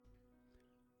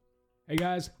Hey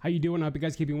guys, how you doing? I hope you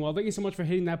guys are keeping well. Thank you so much for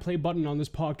hitting that play button on this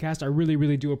podcast. I really,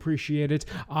 really do appreciate it.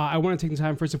 I want to take the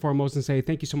time first and foremost and say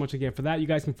thank you so much again for that. You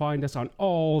guys can find us on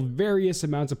all various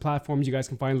amounts of platforms. You guys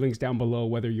can find links down below,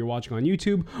 whether you're watching on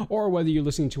YouTube or whether you're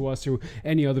listening to us through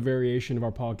any other variation of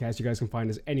our podcast. You guys can find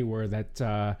us anywhere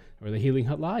that where the Healing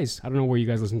Hut lies. I don't know where you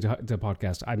guys listen to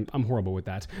podcast. I'm horrible with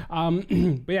that.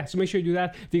 But yeah, so make sure you do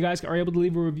that. If you guys are able to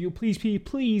leave a review, please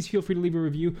feel free to leave a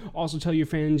review. Also tell your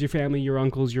friends, your family, your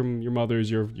uncles, your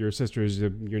mothers, your sisters,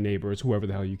 your neighbors, whoever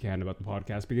the hell you can about the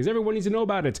podcast, because everyone needs to know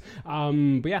about it.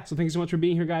 But yeah, so thank you so much for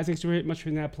being here, guys. Thanks so much for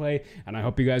that play, and I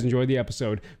hope you guys enjoyed the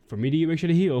episode. From me to you, make sure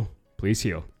to heal. Please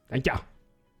heal. Thank ya.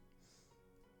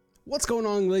 What's going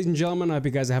on, ladies and gentlemen? I hope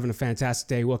you guys are having a fantastic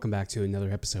day. Welcome back to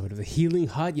another episode of the Healing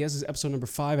Hut. Yes, this is episode number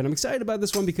 5, and I'm excited about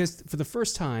this one because for the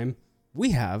first time,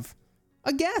 we have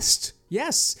a guest.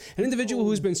 Yes, an individual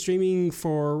who's been streaming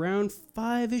for around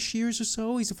 5-ish years or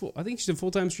so. I think she's a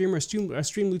full-time streamer, a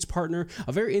Streamloot's partner,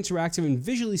 a very interactive and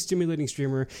visually stimulating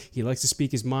streamer. He likes to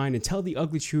speak his mind and tell the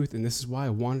ugly truth, and this is why I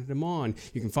wanted him on.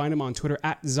 You can find him on Twitter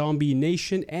at Xombii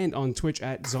Nation and on Twitch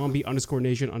at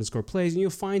Zombie_Nation_plays, and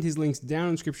you'll find his links down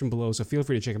in the description below, so feel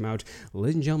free to check him out.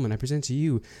 Ladies and gentlemen, I present to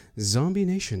you Xombii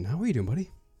Nation. How are you doing, buddy?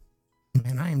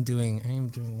 Man, I am doing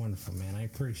wonderful, man. I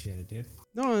appreciate it, dude.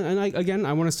 No, and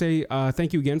I want to say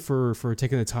thank you again for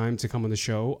taking the time to come on the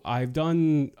show. I've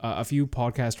done a few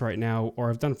podcasts right now, or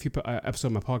I've done a few episodes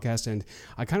of my podcast, and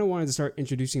I kind of wanted to start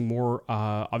introducing more,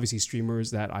 obviously,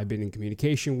 streamers that I've been in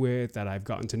communication with, that I've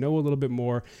gotten to know a little bit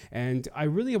more, and I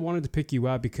really wanted to pick you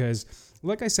out because,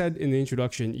 like I said in the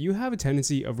introduction, you have a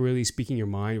tendency of really speaking your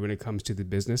mind when it comes to the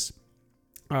business,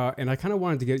 and I kind of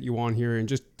wanted to get you on here and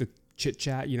just to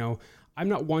chit-chat, you know. I'm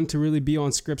not one to really be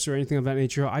on scripts or anything of that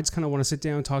nature. I just kind of want to sit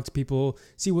down, talk to people,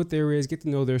 see what there is, get to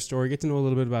know their story, get to know a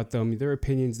little bit about them, their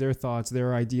opinions, their thoughts,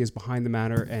 their ideas behind the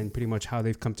matter, and pretty much how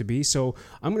they've come to be. So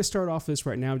I'm going to start off this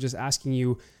right now just asking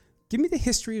you, give me the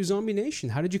history of Xombii Nation.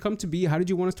 How did you come to be? How did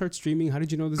you want to start streaming? How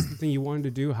did you know this is the thing you wanted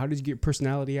to do? How did you get your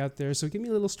personality out there? So give me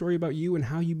a little story about you and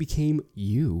how you became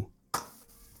you.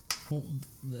 Well,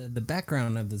 the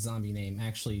background of the Xombii name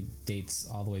actually dates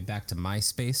all the way back to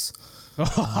MySpace.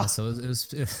 So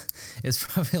it was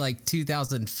probably like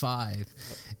 2005,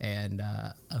 and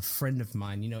a friend of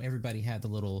mine, you know, everybody had the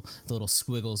little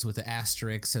squiggles with the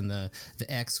asterisks and the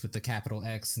X with the capital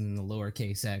X and the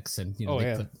lowercase x, and you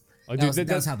know,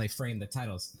 that's how they framed the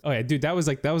titles. Oh yeah, dude, that was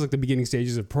like the beginning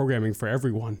stages of programming for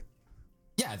everyone.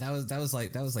 Yeah, that was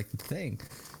like the thing.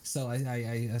 So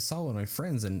I saw one of my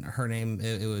friends, and her name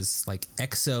it was like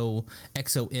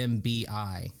Xombii.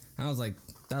 I was like,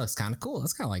 that was kind of cool.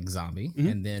 That's kind of like Xombii. Mm-hmm.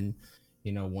 And then,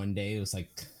 you know, one day it was like,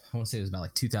 I want to say it was about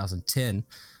like 2010.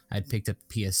 I'd picked up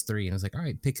the PS3 and I was like, all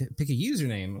right, pick a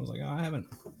username. I was like, oh, I haven't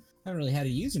really had a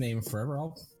username in forever.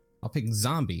 I'll pick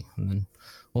Xombii, and then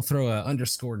we'll throw a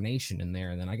 _nation in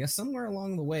there. And then I guess somewhere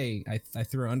along the way, I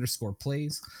threw a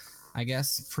 _plays. I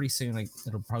guess pretty soon, like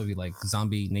it'll probably be like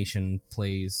Xombii Nation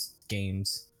plays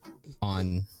games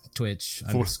on Twitch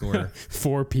 _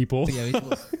 4 people. But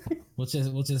yeah,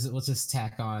 we'll just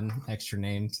tack on extra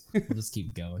names. We'll just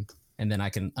keep going, and then I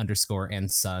can _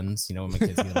 and sons. You know, when my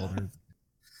kids get older,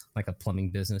 like a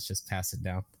plumbing business, just pass it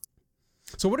down.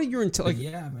 So what are your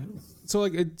yeah, man. So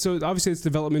obviously it's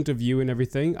development of you and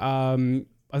everything.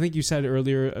 I think you said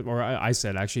earlier, or I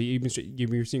said actually, you've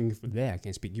been streaming for I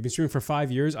can't speak. You've been streaming for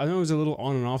 5 years. I know it was a little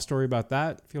on and off story about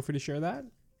that. Feel free to share that.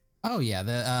 Oh yeah,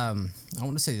 I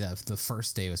want to say that the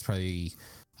first day was probably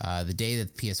the day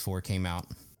that the PS4 came out,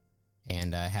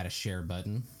 and I had a share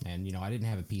button, and you know I didn't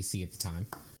have a PC at the time.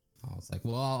 I was like,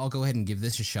 well, I'll go ahead and give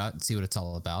this a shot and see what it's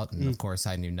all about. And of course,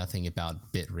 I knew nothing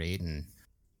about bitrate and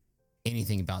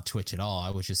anything about Twitch at all. I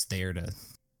was just there to,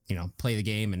 you know, play the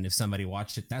game, and if somebody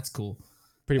watched it, that's cool.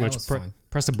 Pretty much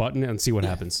press a button and see what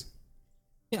happens.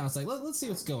 Yeah, I was like, let's see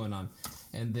what's going on.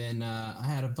 And then I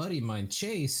had a buddy of mine,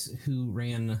 Chase, who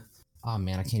ran, oh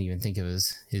man, I can't even think of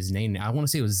his name. I want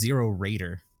to say it was Zero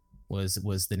Raider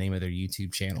was the name of their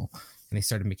YouTube channel. And they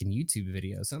started making YouTube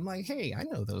videos. And I'm like, hey, I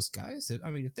know those guys. I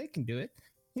mean, if they can do it,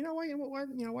 you know, why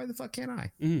the fuck can't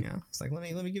I? Mm-hmm. You know, it's like,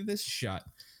 let me give this a shot.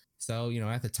 So, you know,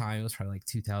 at the time, it was probably like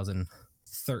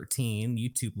 2013.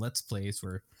 YouTube Let's Plays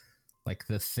were like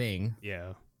the thing.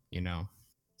 Yeah. You know,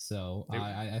 so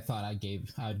I thought I'd give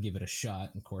it a shot.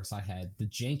 Of course, I had the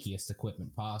jankiest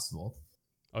equipment possible.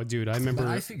 Oh, dude, I remember.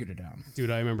 But I figured it out.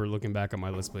 Dude, I remember looking back at my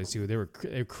Let's Plays too. They were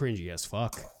cringy as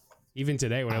fuck. Even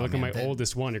today, when I look at my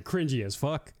oldest one, they're cringy as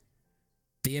fuck.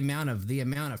 The amount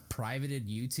of privated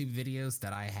YouTube videos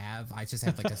that I have, I just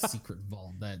have like a secret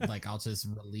vault that like I'll just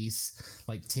release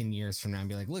like 10 years from now and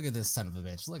be like, look at this son of a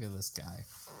bitch, look at this guy.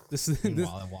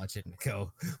 While I watch it and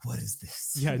go, what is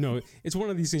this? Yeah, no, it's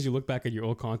one of these things. You look back at your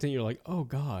old content, you're like, oh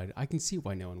god, I can see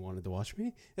why no one wanted to watch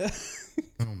me.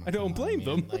 I don't blame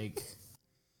them. Like,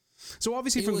 so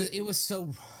obviously it was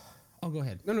so. Oh, go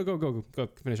ahead. No, go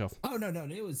finish off. Oh no,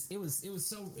 it was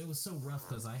so rough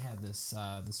because I had this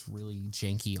this really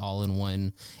janky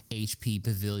all-in-one HP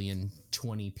Pavilion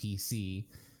 20 PC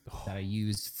that I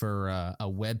used for a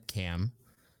webcam,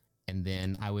 and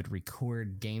then I would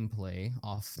record gameplay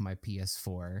off my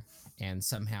PS4 and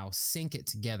somehow sync it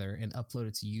together and upload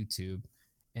it to YouTube,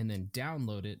 and then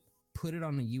download it, put it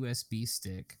on a USB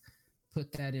stick.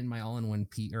 Put that in my all-in-one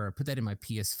put that in my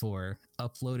PS4,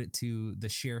 upload it to the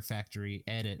Share Factory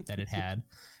edit that it had,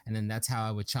 and then that's how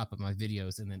I would chop up my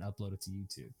videos and then upload it to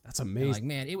YouTube. That's amazing. And like,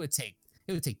 man, it would take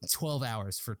 12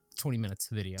 hours for 20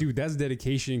 minutes of video. Dude, that's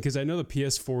dedication, because I know the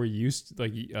PS4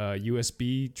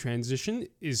 USB transition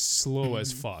is slow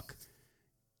as fuck.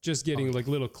 Just getting like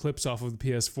little clips off of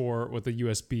the PS4 with the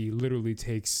USB literally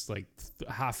takes like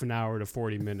half an hour to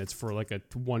 40 minutes for like a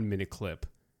 1 minute clip.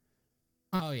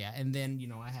 Oh yeah, and then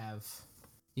I have,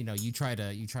 you try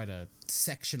to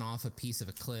section off a piece of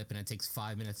a clip, and it takes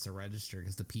 5 minutes to register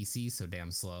because the PC is so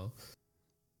damn slow.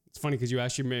 It's funny because you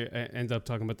actually may end up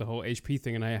talking about the whole HP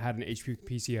thing, and I had an HP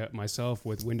PC myself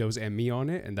with Windows ME on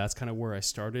it, and that's kind of where I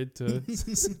started to,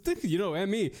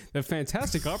 ME, the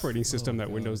fantastic operating system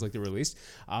that Windows like to release.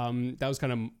 That was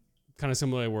kind of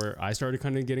similar where I started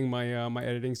kind of getting my my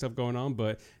editing stuff going on.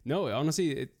 But no,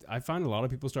 honestly, I find a lot of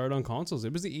people started on consoles.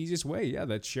 It was the easiest way. Yeah,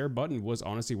 that share button was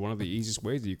honestly one of the easiest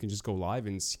ways that you can just go live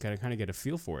and kind of get a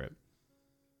feel for it.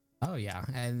 Oh yeah,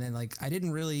 and then like I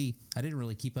didn't really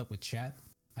keep up with chat.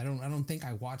 I don't think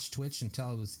I watched Twitch until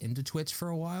I was into Twitch for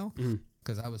a while,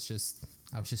 because I was just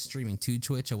streaming to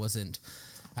Twitch. I wasn't.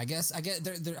 I guess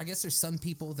there's some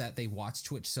people that they watch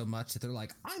Twitch so much that they're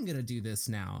like, I'm gonna do this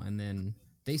now, and then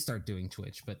they start doing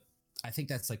Twitch. But I think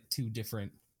that's like two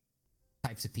different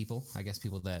types of people. I guess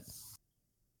people that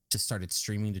just started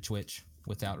streaming to Twitch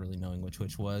without really knowing what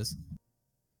Twitch was,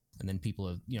 and then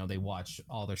people they watch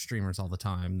all their streamers all the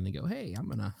time and they go, hey, I'm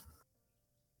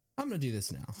gonna do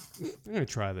this now. I'm gonna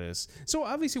try this. So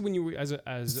obviously, when you as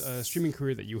a streaming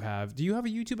career that you have, do you have a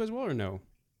YouTube as well or no?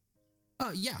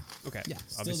 Yeah. Okay. Yeah.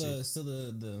 Still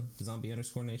the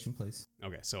Zombie_Nation place.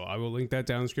 Okay, so I will link that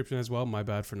down in the description as well. My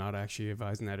bad for not actually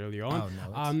advising that earlier on.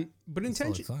 Oh no. But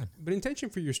intention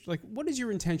for your what is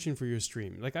your intention for your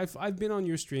stream? Like I've been on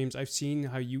your streams. I've seen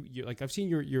how you like I've seen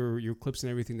your clips and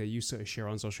everything that you share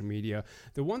on social media.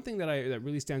 The one thing that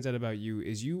really stands out about you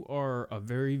is you are a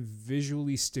very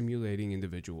visually stimulating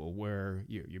individual. Where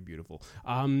you're beautiful.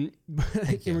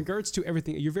 But in regards to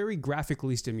everything, you're very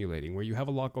graphically stimulating. Where you have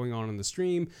a lot going on the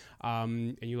stream,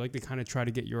 and you like to kind of try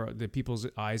to get the people's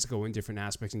eyes go in different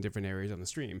aspects in different areas on the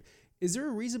stream. Is there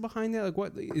a reason behind that? Like,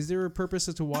 what is there a purpose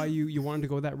as to why you wanted to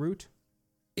go that route?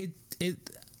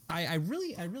 I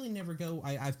really never go.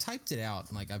 I've typed it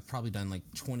out. Like I've probably done like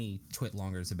 20 twit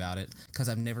longers about it because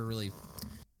I've never really.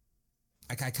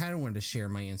 I kind of wanted to share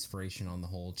my inspiration on the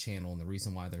whole channel and the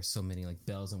reason why there's so many like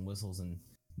bells and whistles and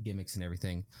gimmicks and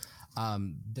everything.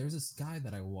 There's this guy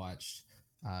that I watched.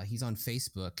 He's on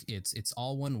Facebook. It's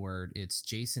all one word. It's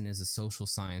Jason is a social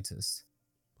scientist.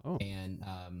 Oh. And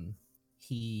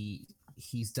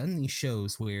he's done these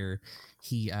shows where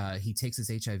he takes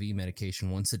his HIV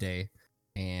medication once a day,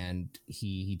 and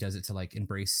he does it to like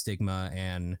embrace stigma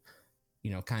and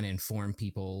kind of inform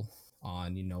people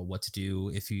on what to do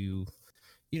if you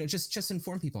just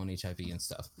inform people on HIV and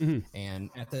stuff. Mm-hmm. And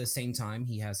at the same time,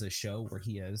 he has a show where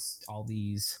he has all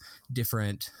these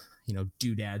different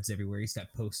doodads everywhere. He's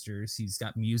got posters. He's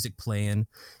got music playing.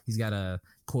 He's got a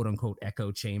quote unquote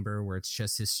echo chamber where it's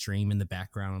just his stream in the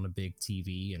background on a big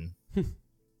TV. And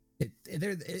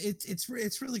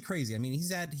it's really crazy. I mean,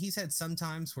 he's had some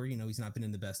times where he's not been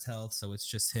in the best health, so it's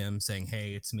just him saying,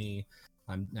 "Hey, it's me.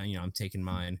 I'm taking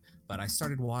mine." But I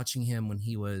started watching him when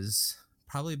he was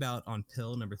probably about on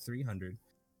pill number 300,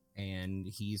 and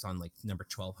he's on like number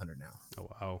 1200 now. Oh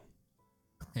wow!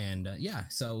 And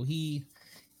so he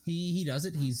does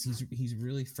it. He's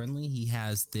really friendly. He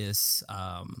has this.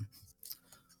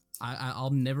 I'll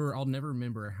never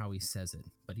remember how he says it,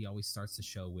 but he always starts the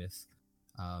show with,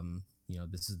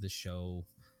 this is the show.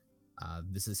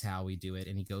 This is how we do it,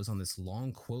 and he goes on this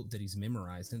long quote that he's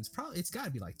memorized, and it's got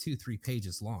to be like 2-3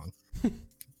 pages long,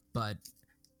 but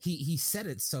he said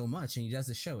it so much, and he does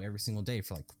the show every single day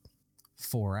for like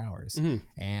 4 hours.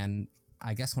 Mm-hmm. And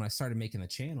I guess when I started making the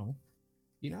channel,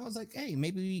 I was like, hey,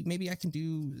 maybe I can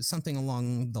do something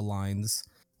along the lines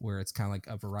where it's kind of like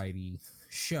a variety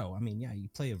show. I mean, yeah, you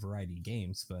play a variety of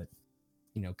games, but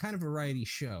kind of a variety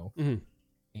show. Mm-hmm.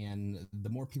 And the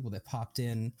more people that popped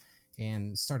in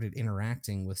and started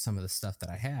interacting with some of the stuff that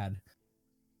I had,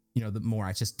 the more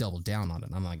I just doubled down on it.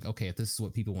 I'm like, okay, if this is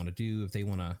what people want to do, if they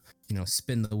want to,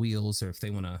 spin the wheels, or if they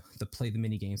want to play the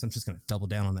mini games, I'm just going to double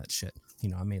down on that shit.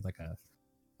 I made like a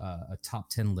top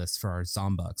 10 list for our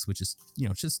Zombucks, which is,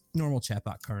 just normal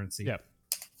chatbot currency. Yep.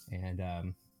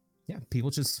 And, yeah, people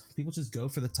just go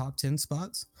for the top 10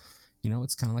 spots.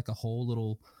 It's kind of like a whole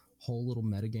little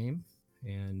meta game.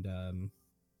 And,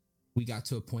 we got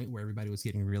to a point where everybody was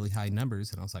getting really high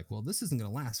numbers, and I was like, well, this isn't going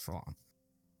to last for long.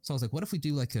 So I was like, what if we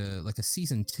do like a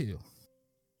season 2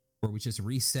 where we just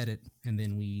reset it and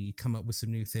then we come up with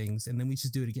some new things and then we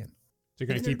just do it again. So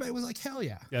and everybody was like, hell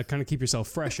yeah. Yeah, kind of keep yourself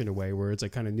fresh in a way where it's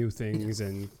like kind of new things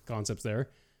and concepts there.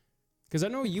 Because I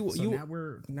know now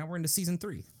we're into season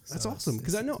 3. That's awesome.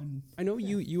 Because I know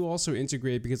you also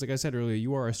integrate, because like I said earlier,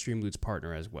 you are a Streamloots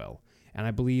partner as well. And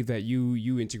I believe that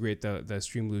you integrate the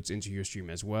Streamloots into your stream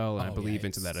as well, and I believe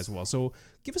into that as well. So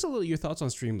give us a little your thoughts on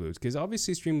Streamloots, because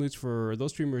obviously Streamloots, for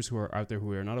those streamers who are out there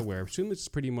who are not aware, Streamloots is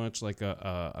pretty much like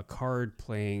a card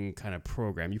playing kind of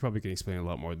program. You probably can explain it a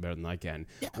lot more better than I can.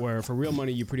 Yeah. Where for real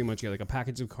money, you pretty much get like a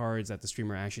package of cards that the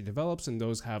streamer actually develops, and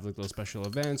those have like those special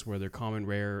events where they're common,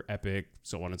 rare, epic,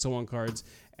 so on and so on cards.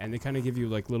 And they kind of give you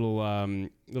like little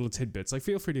tidbits. Like,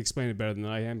 feel free to explain it better than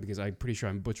I am, because I'm pretty sure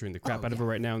I'm butchering the crap out of it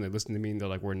right now. And they listen to me and they're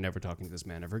like, "We're never talking to this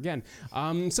man ever again."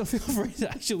 So feel free to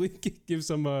actually give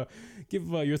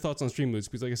your thoughts on Streamloots,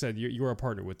 because like I said, you're a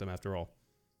partner with them after all.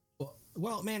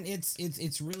 Well, man,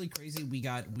 it's really crazy. We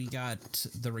got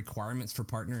the requirements for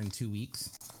partner in 2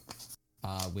 weeks,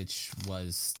 which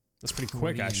was that's pretty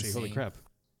quick actually. Insane. Holy crap!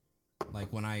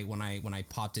 Like when I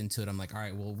popped into it, I'm like, all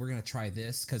right, well, we're gonna try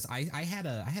this, because I had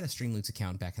a Streamloots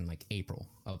account back in like April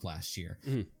of last year,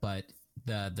 but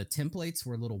the templates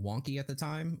were a little wonky at the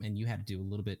time, and you had to do a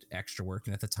little bit extra work.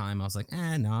 And at the time, I was like,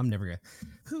 no, I'm never gonna.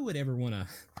 Who would ever want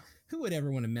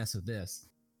to mess with this?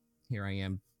 Here I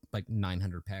am, like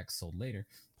 900 packs sold later.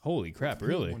 Holy crap!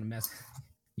 Really? Want to mess?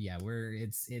 Yeah,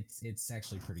 it's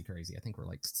actually pretty crazy. I think we're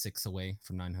like 6 away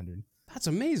from 900. That's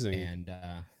amazing.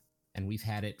 And we've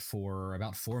had it for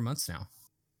about 4 months now.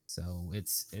 So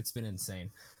it's been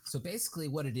insane. So basically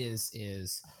what it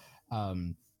is,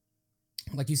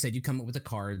 like you said, you come up with the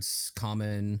cards,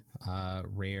 common,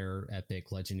 rare,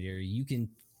 epic, legendary. You can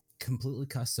completely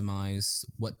customize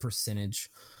what percentage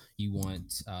you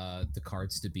want the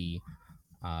cards to be.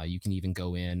 You can even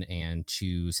go in and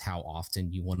choose how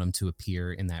often you want them to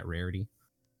appear in that rarity.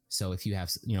 So if you have,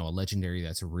 a legendary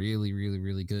that's really, really,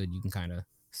 really good, you can kind of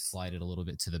slide it a little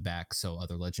bit to the back, so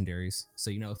other legendaries.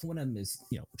 So if one of them is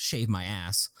shave my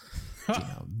ass,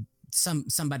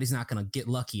 somebody's not gonna get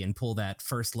lucky and pull that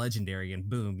first legendary, and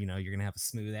boom, you're gonna have a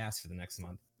smooth ass for the next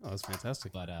month. Oh, that's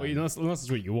fantastic. But unless it's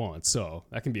what you want, so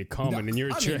that can be a common in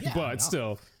your trick, but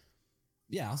still,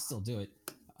 yeah, I'll still do it.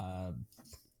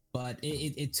 But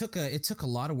it took a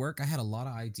lot of work. I had a lot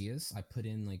of ideas. I put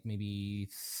in like maybe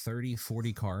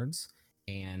 30-40 cards,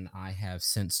 and I have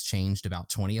since changed about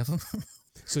 20 of them.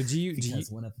 So do you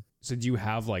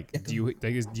have like do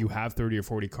you have 30 or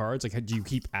 40 cards? Like, do you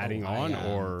keep adding on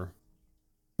or?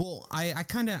 Well, I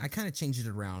kind of changed it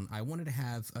around. I wanted to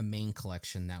have a main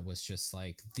collection that was just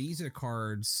like, these are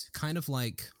cards kind of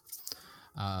like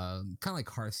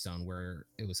Hearthstone, where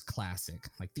it was classic.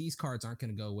 Like, these cards aren't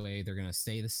going to go away. They're going to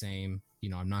stay the same.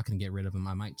 I'm not going to get rid of them.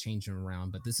 I might change them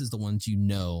around, but this is the ones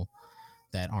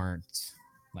that aren't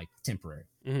like temporary.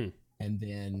 Mm-hmm. And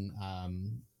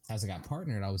then as I got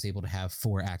partnered, I was able to have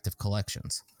 4 active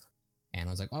collections. And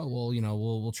I was like, oh, well,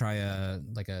 we'll try a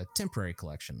temporary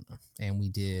collection. And we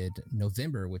did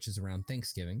November, which is around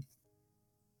Thanksgiving.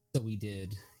 So we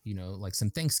did, like some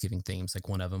Thanksgiving themes. Like,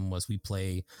 one of them was we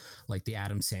play like the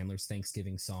Adam Sandler's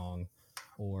Thanksgiving song.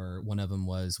 Or one of them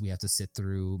was we have to sit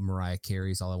through Mariah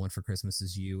Carey's All I Want for Christmas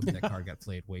Is You. That card got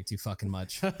played way too fucking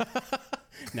much.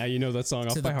 Now you know that song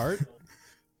off by heart?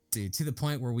 Dude, to the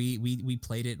point where we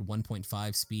played it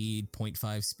 1.5 speed,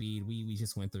 0.5 speed. We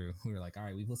just went through. We were like, all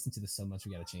right, we've listened to this so much,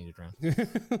 we got to change it around.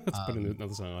 Let's put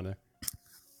another song on there.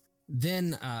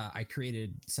 Then I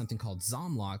created something called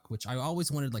Zomlock, which I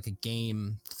always wanted like a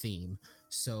game theme.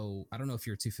 So I don't know if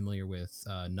you're too familiar with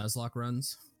Nuzlocke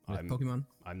runs with Pokemon.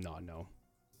 I'm not, no.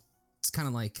 It's kind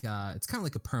of like a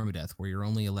permadeath, where you're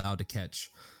only allowed to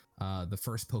catch the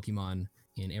first Pokemon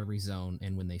in every zone,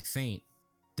 and when they faint,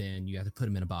 then you have to put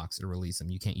them in a box or release them.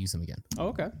 You can't use them again. Oh,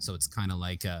 okay. So it's kind of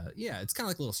like it's kind of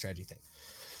like a little strategy thing.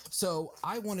 So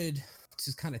I wanted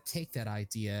to kind of take that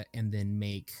idea and then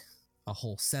make a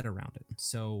whole set around it.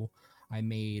 So I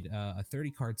made a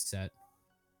 30 card set.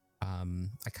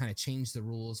 I kind of changed the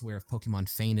rules where if Pokemon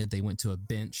fainted, they went to a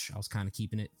bench. I was kind of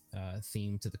keeping it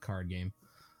themed to the card game.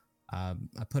 I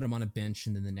put them on a bench,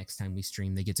 and then the next time we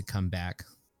stream, they get to come back.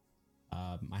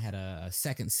 I had a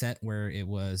second set where it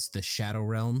was the Shadow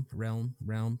Realm.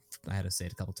 I had to say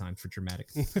it a couple times for dramatic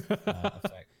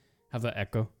effect. Have that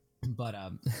echo. But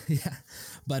yeah.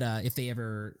 But if they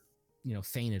ever,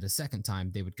 fainted a second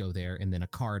time, they would go there, and then a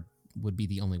card would be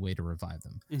the only way to revive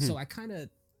them. Mm-hmm. So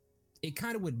it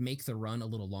kind of would make the run a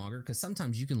little longer because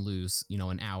sometimes you can lose,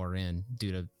 an hour in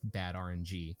due to bad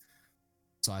RNG.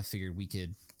 So I figured we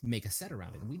could make a set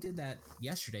around it. And we did that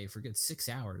yesterday for a good 6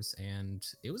 hours, and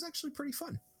it was actually pretty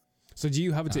fun. So do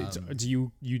you have it?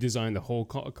 Do you design the whole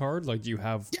card? Like, do you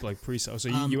have like pre-sale? So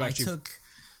you actually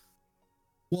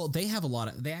Well, they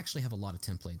actually have a lot of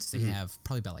templates. They have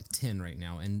probably about like 10 right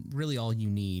now, and really all you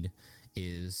need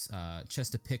is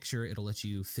just a picture. It'll let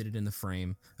you fit it in the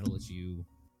frame. It'll let you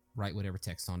write whatever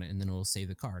text on it, and then it'll save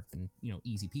the card, and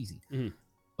easy peasy. Mm-hmm.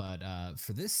 But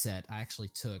for this set, I actually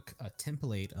took a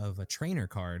template of a trainer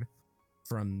card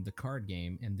from the card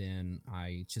game, and then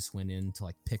I just went into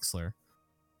like Pixlr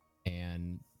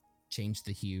and changed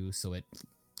the hue so it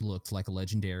looked like a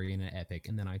legendary and an epic,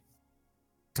 and then I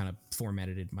kind of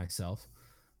formatted it myself.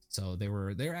 So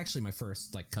they're actually my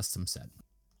first like custom set.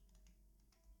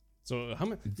 So how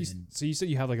many? So you said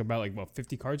you have like about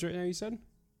 50 cards right now. You said.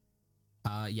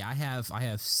 Yeah, I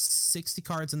have 60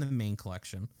 cards in the main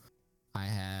collection. I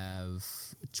have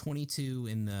 22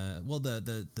 in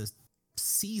the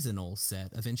seasonal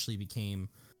set eventually became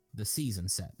the season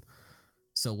set.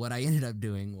 So what I ended up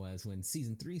doing was when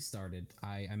season 3 started,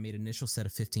 I made an initial set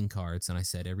of 15 cards, and I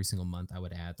said every single month I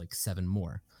would add like 7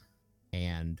 more.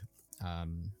 And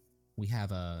we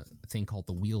have a thing called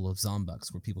the Wheel of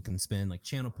Zombucks where people can spend like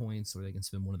channel points, or they can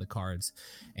spend one of the cards,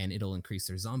 and it'll increase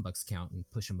their Zombucks count and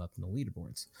push them up in the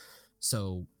leaderboards.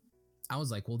 So I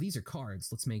was like, well, these are cards.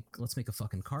 Let's make a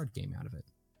fucking card game out of it.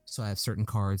 So I have certain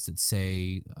cards that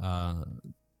say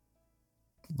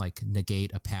like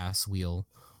negate a pass wheel,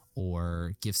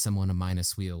 or give someone a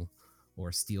minus wheel,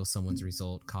 or steal someone's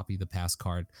result, copy the pass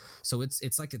card. So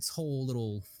it's like its whole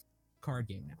little card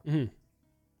game now. Mm-hmm.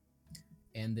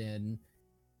 And then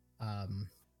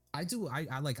I do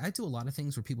a lot of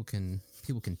things where people can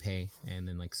pay and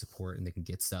then like support, and they can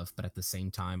get stuff, but at the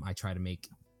same time I try to make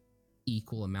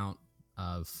equal amount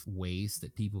of ways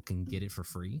that people can get it for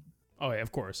free. Oh yeah,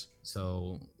 of course.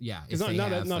 So yeah, because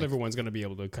not everyone's going to be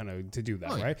able to to do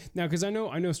that, right? Now, because I know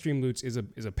Streamloots is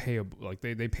a payable, like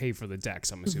they pay for the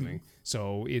decks, I'm assuming. Mm-hmm.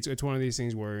 So it's one of these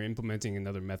things where implementing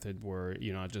another method where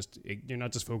you're not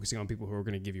just focusing on people who are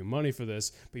going to give you money for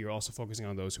this, but you're also focusing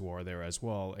on those who are there as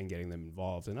well and getting them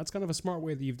involved. And that's kind of a smart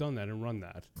way that you've done that and run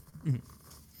that. Mm-hmm.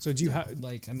 So do you have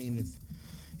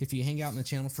if you hang out in the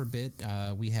channel for a bit,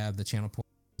 we have the channel point.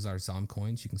 Our Zom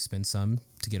coins, you can spend some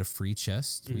to get a free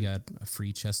chest. Mm-hmm. We got a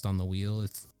free chest on the wheel.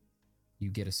 If you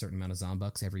get a certain amount of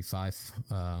Zombucks every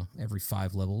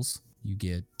 5 levels, you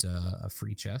get a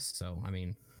free chest. So I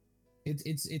mean,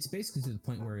 it's basically to the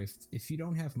point where if you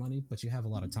don't have money but you have a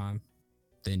lot of time,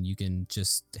 then you can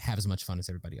just have as much fun as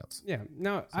everybody else. Yeah.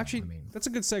 Now, that's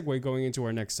a good segue going into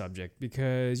our next subject,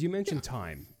 because you mentioned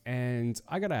time, and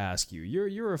I gotta ask you,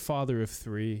 you're a father of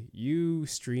 3. You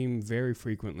stream very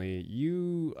frequently.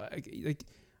 You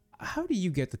how do you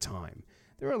get the time?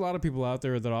 There are a lot of people out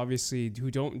there that obviously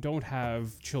who don't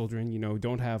have children,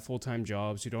 don't have full-time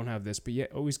jobs, who don't have this, but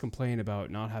yet always complain about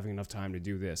not having enough time to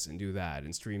do this and do that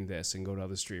and stream this and go to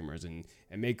other streamers and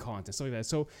make content, stuff like that.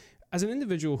 So as an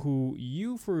individual who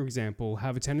you, for example,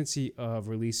 have a tendency of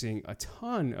releasing a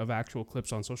ton of actual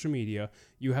clips on social media,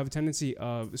 you have a tendency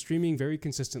of streaming very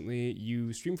consistently,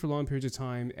 you stream for long periods of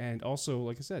time, and also,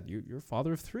 like I said, you're a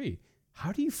father of 3.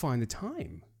 How do you find the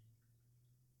time?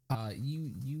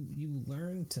 You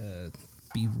learn to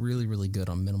be really, really good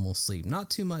on minimal sleep. Not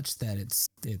too much that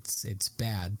it's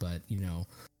bad, but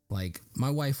like my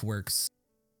wife works,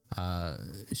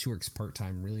 she works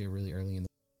part-time really, really early in the,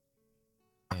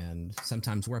 and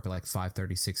sometimes we're up at like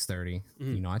 5:30, 6:30.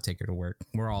 Mm-hmm. I take her to work.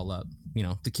 We're all up.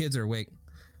 The kids are awake.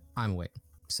 I'm awake.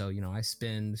 So, I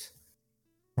spend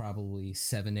probably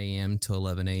 7 a.m. to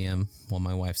 11 a.m. while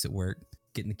my wife's at work,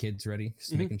 getting the kids ready,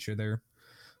 just making sure they're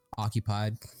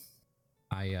occupied.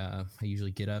 I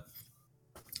usually get up.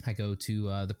 I go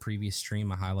to the previous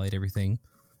stream. I highlight everything.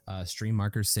 Stream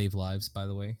markers save lives, by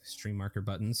the way. Stream marker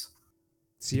buttons.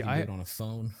 See, you can do it on a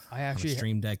phone, on a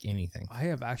Stream Deck, anything. I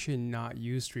have actually not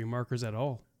used stream markers at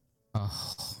all.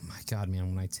 Oh my god, man!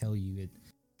 When I tell you it,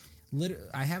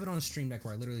 I have it on a Stream Deck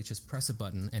where I literally just press a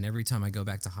button, and every time I go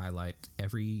back to highlight,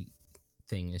 everything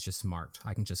thing is just marked.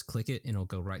 I can just click it and it'll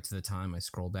go right to the time. I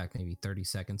scroll back maybe 30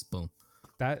 seconds. Boom.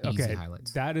 That Easy okay.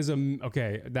 highlights. That is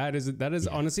okay. That is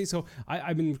honestly. So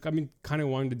I've been kind of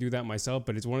wanting to do that myself,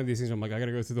 but it's one of these things where I'm like, I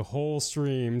gotta go through the whole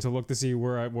stream to look to see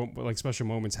where what like special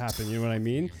moments happen. You know what I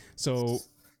mean? So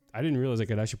I didn't realize I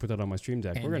could actually put that on my stream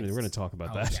deck. And We're gonna talk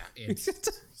about that.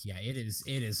 Yeah, it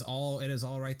is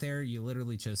all right there. You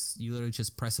literally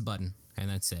just press a button and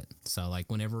that's it. So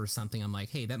like whenever something I'm like,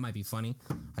 hey, that might be funny,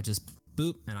 I just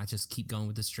boop and I just keep going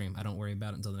with the stream. I don't worry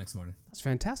about it until the next morning. That's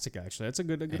fantastic, actually. That's a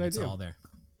good idea. It's all there.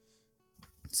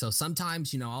 So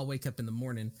sometimes, I'll wake up in the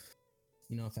morning,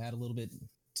 if I had a little bit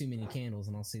too many candles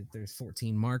and I'll see that there's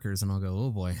 14 markers and I'll go, oh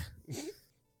boy,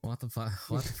 what the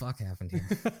fuck happened here?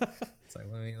 It's like,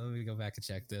 let me go back and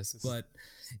check this. But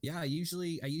yeah, I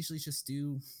usually just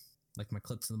do like my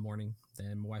clips in the morning.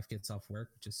 Then my wife gets off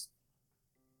work, just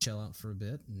chill out for a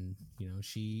bit. And,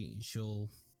 she'll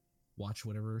watch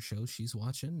whatever show she's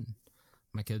watching.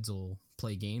 My kids will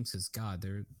play games because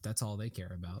that's all they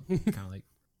care about. Kind of like,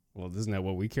 well, isn't that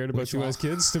what we cared about you as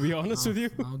kids, to be honest with you?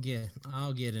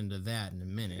 I'll get into that in a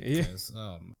minute because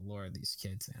oh my Lord, these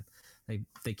kids, man,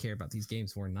 they care about these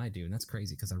games more than I do, and that's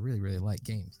crazy because I really, really like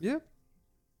games. Yeah.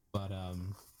 But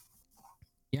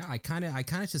yeah, I kind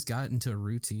of just got into a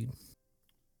routine.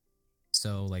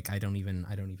 So like I don't even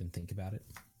think about it.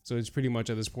 So it's pretty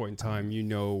much at this point in time,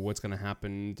 what's going to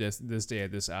happen this day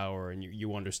at this hour, and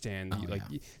you understand.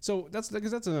 So that's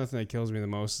because that's another thing that kills me the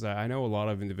most. Is that I know a lot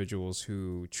of individuals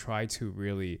who try to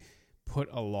really put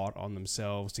a lot on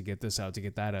themselves to get this out, to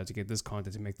get that out, to get this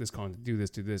content, to make this content, do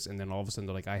this, and then all of a sudden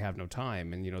they're like, I have no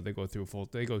time, and they go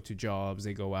to jobs,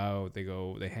 they go out,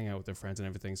 they hang out with their friends and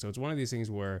everything. So it's one of these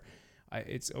things where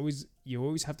you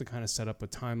always have to kind of set up a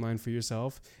timeline for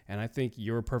yourself, and I think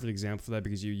you're a perfect example for that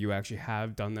because you actually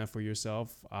have done that for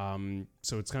yourself.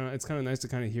 So it's kind of nice to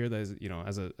kind of hear that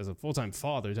as a full-time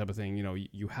father type of thing.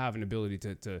 You have an ability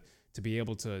to be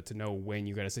able to know when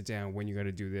you got to sit down, when you got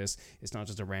to do this. It's not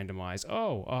just a randomized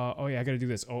I got to do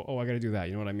this, I got to do that.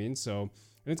 You know what I mean? So.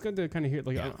 And it's good to kind of hear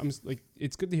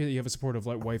it's good to hear that you have a supportive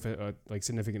wife, like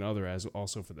significant other as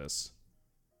also for this.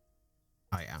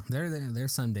 Oh yeah,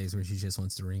 there's some days where she just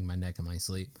wants to wring my neck in my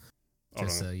sleep.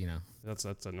 Just so you know, that's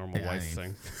a normal wife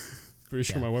thing. Pretty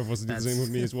sure my wife wants to do the same with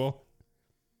me as well.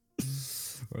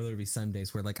 Or there'll be some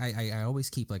days where like I always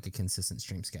keep like a consistent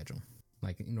stream schedule.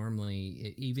 Like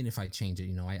normally, even if I change it,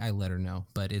 I let her know.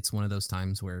 But it's one of those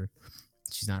times where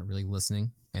she's not really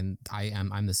listening, and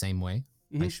I'm the same way.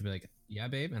 Mm-hmm. I should be like, yeah,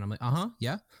 babe, and I'm like,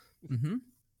 yeah, mm-hmm.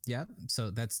 Yeah,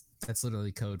 so that's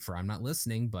literally code for I'm not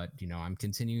listening, but I'm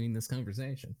continuing this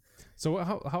conversation. So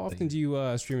how often do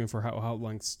you stream it for? How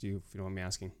lengths do you, if you don't mind me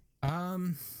asking?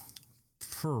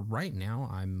 For right now,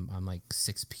 I'm like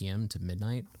 6 p.m. to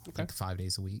midnight, like 5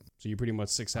 days a week. So you pretty much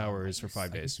 6 hours for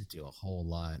 5 days. I used to do a whole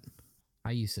lot.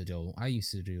 I used to do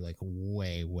like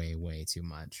way too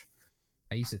much.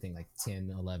 I used to think like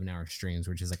 10, 11 hour streams,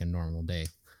 which is like a normal day.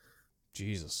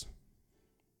 Jesus.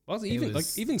 Well,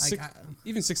 even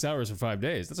 6 hours for 5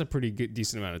 days. That's a pretty good,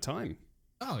 decent amount of time.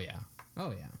 Oh yeah.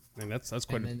 And that's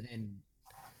quite. And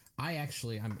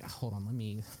hold on. Let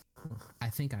me. I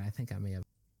think I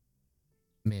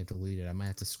may have deleted. I might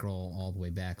have to scroll all the way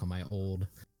back on my old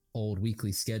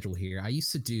weekly schedule here. I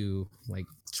used to do like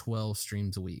 12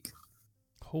 streams a week.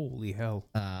 Holy hell!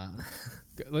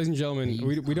 Ladies and gentlemen,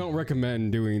 we don't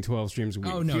recommend doing 12 streams a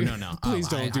week. Oh no. Please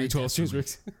don't do 12 streams a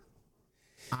week.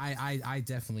 I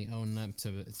definitely own up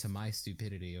to my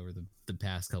stupidity over the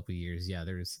past couple of years. Yeah,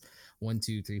 there's 1,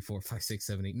 2, 3, 4, 5, 6,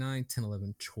 7, 8, 9, 10,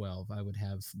 11, 12. I would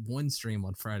have one stream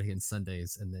on Friday and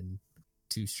Sundays and then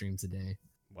 2 streams a day.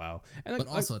 Wow. But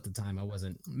also at the time, I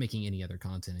wasn't making any other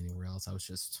content anywhere else. I was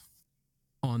just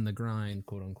on the grind,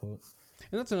 quote unquote.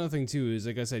 And that's another thing too, is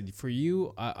like I said, for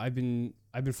you, I've been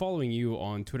following you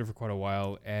on Twitter for quite a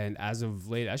while, and as of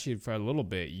late, actually for a little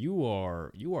bit, you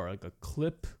are like a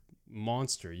clip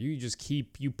monster. You just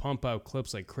pump out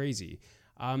clips like crazy.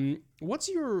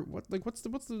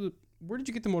 Where did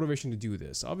you get the motivation to do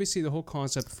this? Obviously, the whole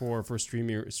concept for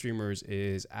streamers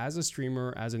is, as a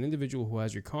streamer, as an individual who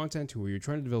has your content, who you're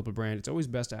trying to develop a brand, it's always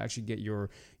best to actually get your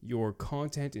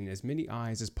content in as many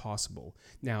eyes as possible.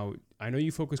 Now, I know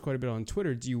you focus quite a bit on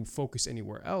Twitter. Do you focus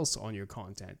anywhere else on your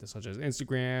content, such as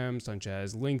Instagram, such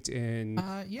as LinkedIn,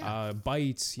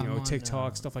 Byte,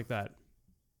 TikTok, stuff like that?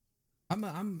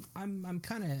 I'm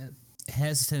kind of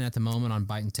hesitant at the moment on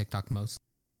Byte and TikTok most.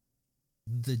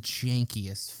 The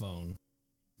jankiest phone.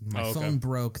 My phone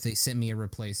broke. They sent me a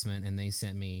replacement, and they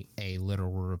sent me a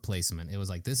literal replacement. It was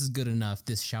like, this is good enough.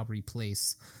 This shall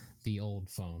replace the old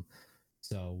phone.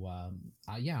 So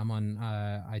I'm on.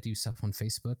 I do stuff on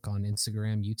Facebook, on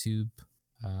Instagram, YouTube.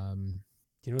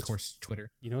 You know, of course, Twitter.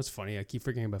 You know, it's funny. I keep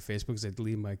forgetting about Facebook because I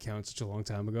deleted my account such a long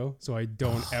time ago, so I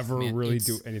don't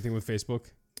do anything with Facebook.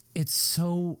 It's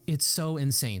so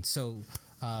insane. So,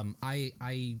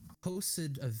 I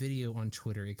posted a video on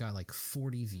Twitter. It got like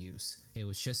 40 views. It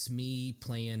was just me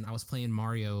playing. I was playing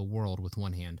Mario World with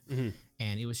one hand,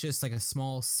 and it was just like a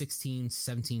small 17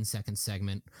 second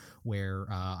segment where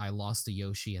I lost to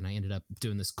Yoshi, and I ended up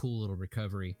doing this cool little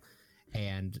recovery.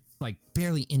 And like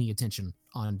barely any attention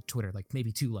on Twitter, like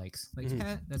maybe 2 likes. Like,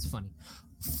 that's funny.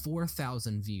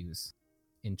 4,000 views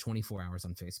in 24 hours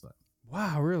on Facebook.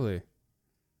 Wow, really?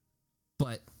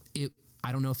 But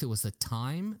I don't know if it was the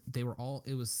time.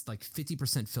 It was like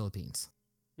 50% Philippines.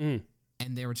 And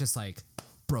they were just like,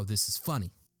 bro, this is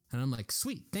funny. And I'm like,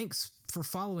 sweet, thanks for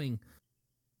following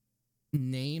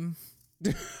name.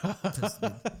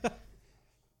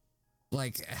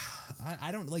 Like,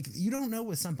 I don't like, you don't know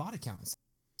with some bot accounts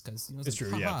because it's like,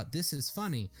 true, yeah. This is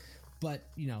funny, but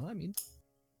I mean,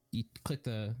 you click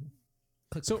the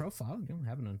profile,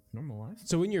 having a normal life.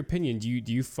 So, in your opinion, do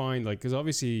you find like, because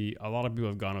obviously a lot of people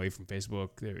have gone away from Facebook.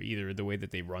 They're either the way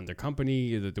that they run their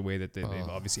company, or the way that they've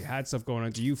obviously had stuff going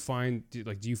on. Do you find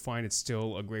it's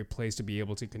still a great place to be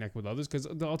able to connect with others? Because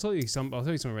I'll tell you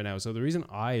something right now. So the reason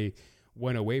I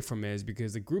went away from it is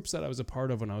because the groups that I was a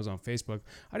part of when I was on Facebook,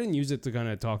 I didn't use it to kind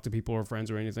of talk to people or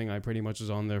friends or anything. I pretty much was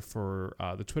on there for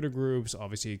the Twitter groups,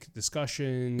 obviously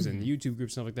discussions and YouTube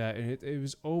groups, stuff like that. And it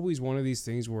was always one of these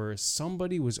things where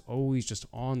somebody was always just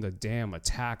on the damn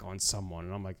attack on someone.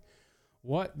 And I'm like,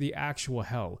 what the actual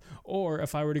hell? Or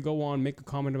if I were to go on, make a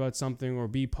comment about something or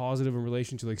be positive in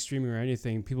relation to like streaming or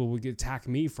anything, people would attack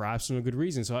me for absolutely no good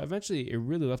reason. So eventually it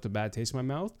really left a bad taste in my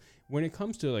mouth. When it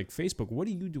comes to like Facebook, what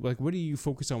do you do? Like, what do you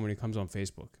focus on when it comes on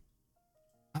Facebook?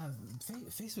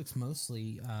 Facebook's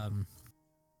mostly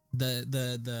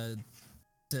the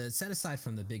set aside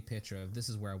from the big picture of this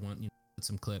is where I want put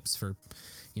some clips for,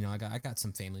 I got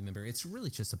some family member. It's really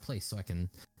just a place so I can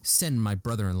send my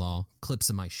brother-in-law clips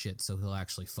of my shit so he'll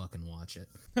actually fucking watch it.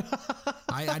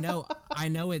 I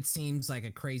know it seems like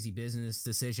a crazy business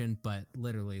decision, but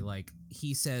literally, like,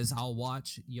 he says, I'll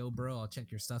watch, yo bro, I'll check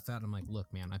your stuff out. I'm like,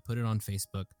 look man, I put it on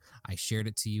Facebook, I shared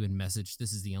it to you in message,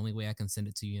 this is the only way I can send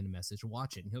it to you in a message,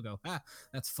 watch it. And he'll go,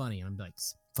 that's funny. And I'm like,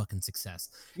 fucking success.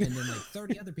 And then like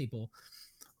 30 other people,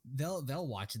 they'll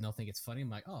watch and they'll think it's funny. I'm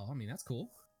like, oh, I mean, that's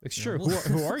cool. Like, sure.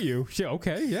 Who are you? Yeah,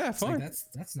 okay, yeah, fine. Like,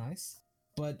 that's nice.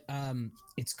 But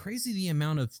it's crazy the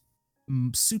amount of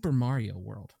Super Mario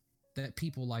World that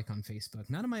people like on Facebook.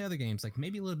 None of my other games, like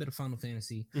maybe a little bit of Final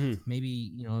Fantasy,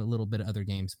 maybe a little bit of other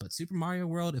games, but Super Mario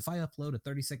World, if I upload a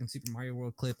 30-second Super Mario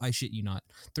World clip, I shit you not,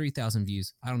 3,000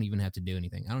 views. I don't even have to do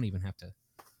anything. I don't even have to.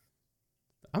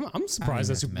 I'm surprised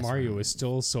that Super Mario is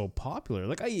still so popular.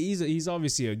 Like, he's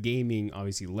obviously a gaming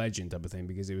legend type of thing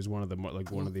because he was one of the more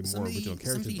original characters.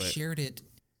 Somebody shared it.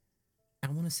 I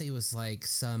want to say it was like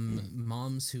some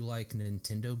moms who like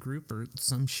Nintendo group or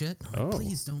some shit. Oh.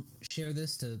 Please don't share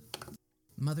this to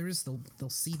mothers. They'll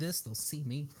see this. They'll see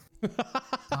me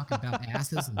talking about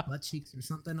asses and butt cheeks or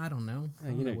something. I don't know. I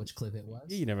don't know which clip it was.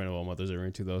 You never know what mothers are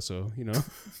into though. So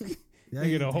Yeah,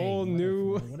 you get a whole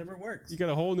new whatever works. You got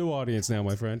a whole new audience now,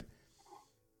 my friend.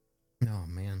 Oh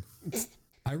man.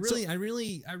 I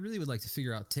really would like to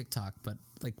figure out TikTok, but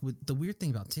like the weird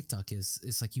thing about TikTok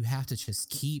is like you have to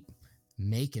just keep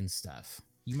making stuff.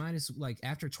 You might as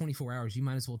after 24 hours, you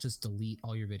might as well just delete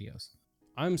all your videos.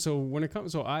 I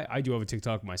do have a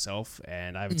TikTok myself,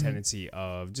 and I have a tendency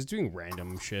of just doing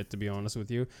random shit, to be honest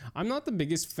with you. I'm not the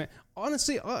biggest fan.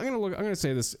 Honestly, I'm gonna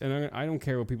say this, and I don't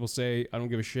care what people say. I don't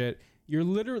give a shit.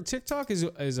 TikTok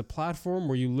is a platform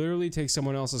where you literally take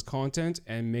someone else's content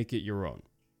and make it your own.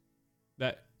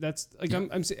 That's like, yeah.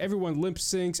 Everyone lip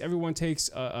syncs. Everyone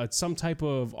takes some type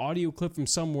of audio clip from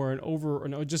somewhere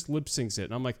and just lip syncs it.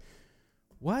 And I'm like,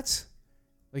 what?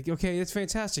 Like, okay, it's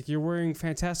fantastic. You're wearing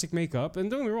fantastic makeup, and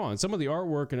don't get me wrong, some of the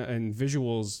artwork and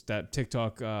visuals that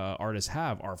TikTok artists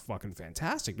have are fucking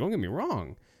fantastic. Don't get me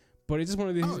wrong, but it's just one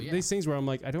of these things where I'm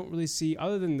like, I don't really see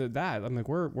other than that. I'm like,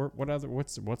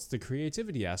 what's the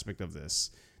creativity aspect of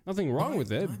this? Nothing wrong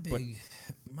with it, but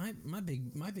my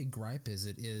big gripe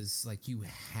is like you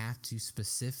have to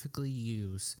specifically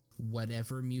use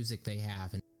whatever music they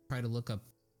have and try to look up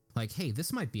like, hey,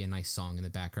 this might be a nice song in the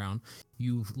background.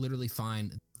 You literally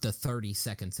find the 30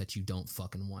 seconds that you don't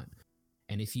fucking want.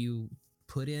 And if you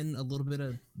put in a little bit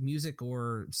of music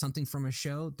or something from a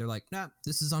show, they're like, nah,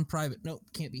 this is on private. Nope,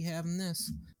 can't be having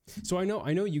this. So I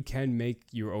know you can make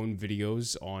your own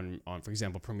videos on for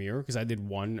example, Premiere, because I did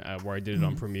one where I did it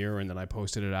on Premiere and then I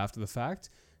posted it after the fact.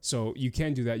 So you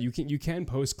can do that. You can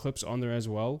post clips on there as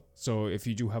well. So if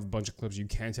you do have a bunch of clips, you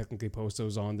can technically post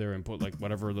those on there and put like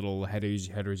whatever little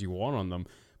headers you want on them.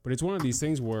 But it's one of these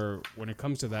things where when it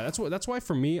comes to that, that's why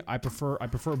for me I prefer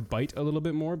Byte a little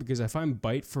bit more, because I find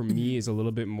Byte for me is a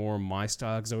little bit more my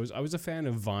style. Because I was a fan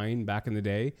of Vine back in the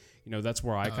day. You know, that's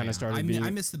where I kind of started. I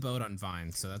missed the boat on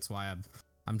Vine, so that's why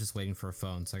I'm just waiting for a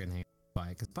phone so I can hang Byte,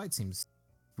 because Byte seems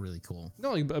really cool.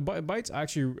 No, like, Byte's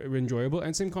actually enjoyable,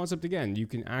 and same concept again. You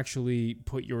can actually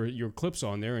put your clips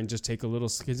on there and just take a little,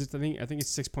 because I think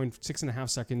it's 6.5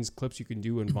 seconds clips you can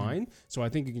do in Vine. So I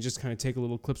think you can just kind of take a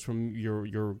little clips from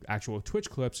your actual Twitch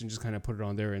clips and just kind of put it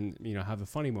on there and, you know, have the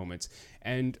funny moments.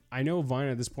 And I know Vine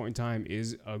at this point in time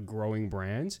is a growing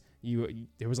brand.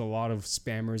 There was a lot of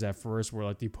spammers at first where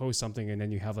like you post something and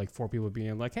then you have like 4 people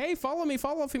being like, "Hey, follow me."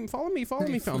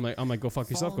 I'm like, go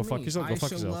fuck yourself, go fuck yourself, go fuck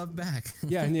yourself. Love back.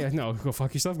 yeah, no, go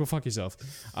fuck yourself, go fuck yourself.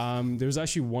 There was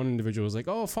actually one individual who was like,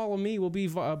 "Oh, follow me, we'll be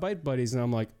Byte buddies," and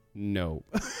I'm like, no.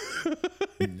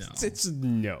 No. It's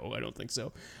no, I don't think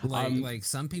so. Like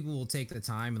some people will take the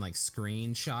time and like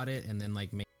screenshot it and then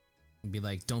like be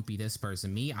like, "Don't be this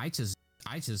person." Me, I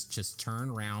just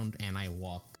turn around and I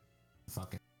walk.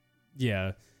 Fucking.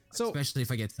 Yeah. So especially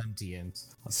if I get some DMs,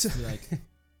 I'll be like,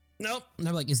 nope. And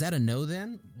they're like, "Is that a no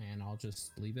then?" And I'll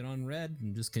just leave it on red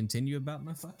and just continue about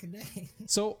my fucking day.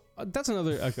 So that's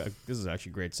another. This is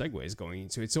actually great segues going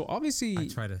into it. So obviously, I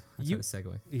try to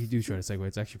segue. You do try to segue.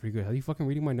 It's actually pretty good. How are you fucking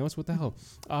reading my notes? What the hell?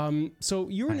 So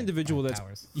you're an individual that's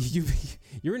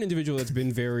you're an individual that's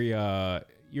been very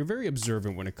you're very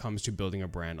observant when it comes to building a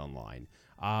brand online.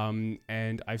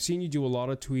 And I've seen you do a lot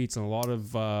of tweets and a lot of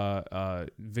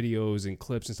videos and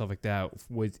clips and stuff like that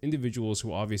with individuals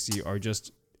who obviously are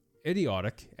just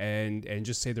idiotic and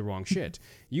just say the wrong shit.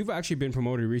 You've actually been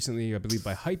promoted recently, I believe,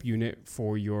 by Hype Unit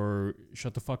for your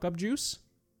shut the fuck up juice.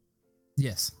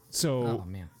 Yes. So, oh,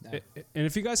 man. And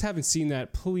if you guys haven't seen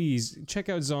that, please check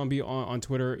out Xombii on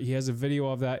Twitter. He has a video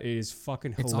of that. It is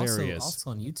fucking hilarious. It's also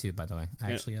on YouTube, by the way.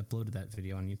 I actually uploaded that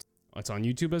video on YouTube. It's on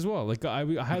YouTube as well. Like I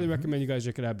highly recommend you guys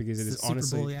check it out because it is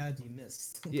honestly. Super Bowl ad you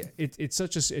missed. Yeah, it's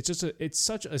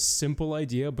such a simple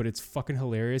idea, but it's fucking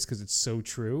hilarious because it's so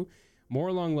true. More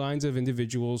along lines of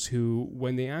individuals who,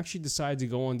 when they actually decide to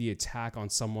go on the attack on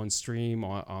someone's stream,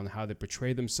 on how they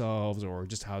portray themselves or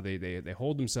just how they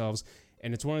hold themselves.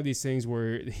 And it's one of these things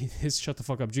where his shut the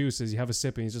fuck up juice is you have a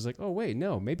sip and he's just like, oh wait,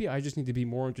 no, maybe I just need to be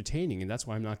more entertaining, and that's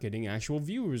why I'm not getting actual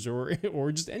viewers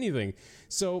or just anything.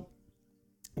 So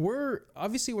we're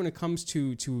obviously, when it comes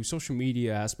to social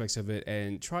media aspects of it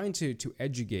and trying to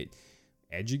educate.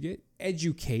 Educate.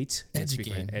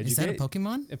 Is that a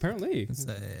Pokemon? Apparently,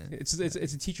 it's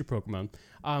a teacher Pokemon.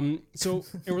 So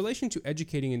in relation to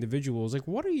educating individuals, like,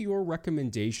 what are your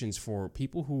recommendations for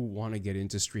people who want to get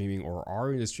into streaming or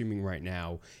are into streaming right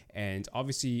now, and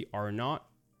obviously are not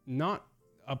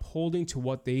upholding to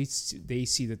what they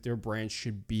see that their brand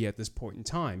should be at this point in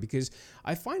time? Because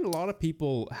I find a lot of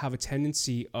people have a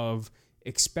tendency of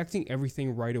expecting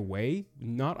everything right away,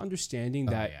 not understanding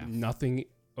that nothing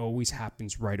always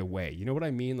happens right away. You know what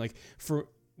I mean? Like, for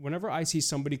whenever I see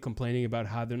somebody complaining about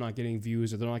how they're not getting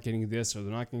views or they're not getting this or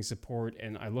they're not getting support,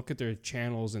 and I look at their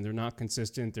channels and they're not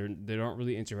consistent, they aren't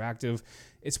really interactive,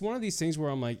 it's one of these things where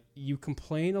I'm like, you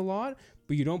complain a lot,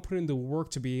 but you don't put in the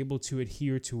work to be able to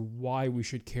adhere to why we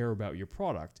should care about your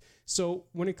product. So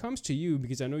when it comes to you,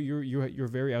 because I know you're a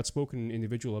very outspoken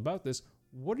individual about this,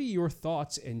 what are your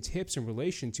thoughts and tips in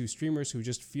relation to streamers who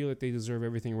just feel that they deserve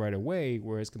everything right away,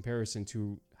 whereas comparison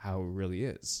to how it really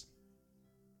is?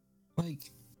 Like,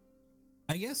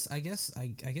 I guess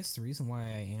the reason why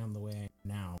I am the way I am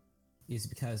now is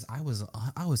because I was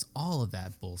all of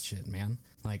that bullshit, man.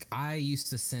 Like, I used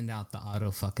to send out the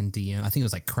auto fucking DM. I think it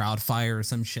was like Crowdfire or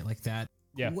some shit like that.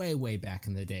 Yeah. Way back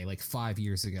in the day, like 5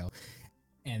 years ago.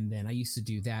 And then I used to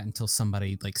do that until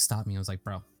somebody like stopped me. I was like,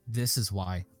 bro, this is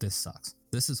why this sucks.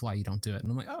 This is why you don't do it.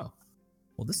 And I'm like, oh,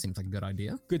 well, this seems like a good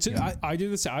idea. Good. I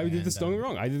did this. Don't get me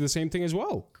wrong. I did the same thing as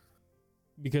well.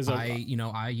 Because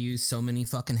I use so many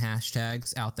fucking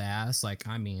hashtags out the ass. Like,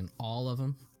 I mean, all of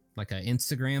them. Like an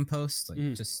Instagram post,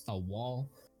 like just a wall.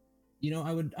 You know,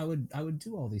 I would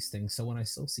do all these things. So when I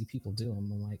still see people do them,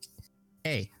 I'm like,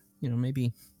 hey, you know,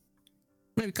 maybe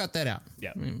cut that out.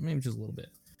 Yeah, maybe just a little bit.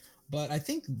 But I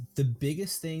think the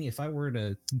biggest thing, if I were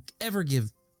to ever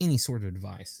give any sort of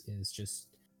advice, is just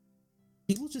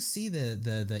people just see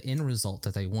the end result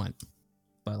that they want,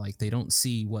 but like they don't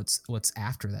see what's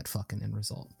after that fucking end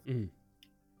result.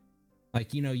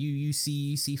 Like, you know, you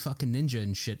see fucking Ninja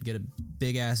and shit get a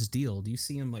big ass deal. Do you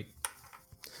see him like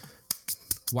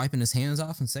wiping his hands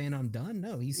off and saying I'm done?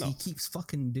 No, he keeps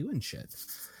fucking doing shit.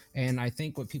 And I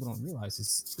think what people don't realize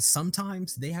is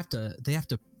sometimes they have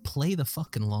to play the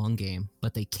fucking long game,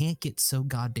 but they can't get so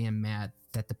goddamn mad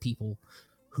that the people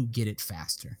who get it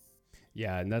faster.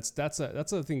 Yeah, and that's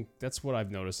a thing. That's what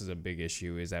I've noticed is a big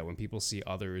issue, is that when people see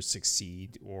others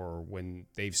succeed, or when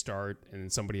they start and then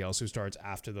somebody else who starts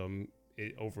after them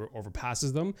it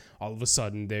overpasses them, all of a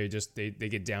sudden they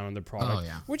get down on the product,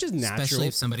 which is natural. Especially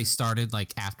if somebody started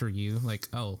like after you, like,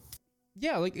 oh.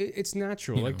 Yeah, like it's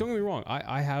natural. Like, don't get me wrong.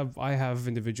 I have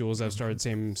individuals that have started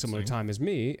same similar time as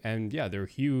me, and yeah, they're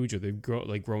huge, or they've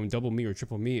grown double me or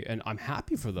triple me, and I'm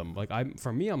happy for them. Like I'm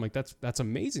like that's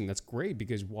amazing. That's great,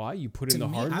 because why? You put in the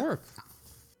hard work.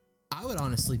 I would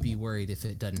honestly be worried if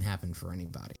it doesn't happen for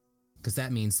anybody, because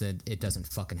that means that it doesn't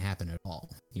fucking happen at all.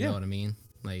 You know what I mean?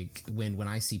 Like when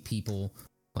I see people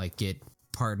like get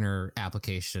partner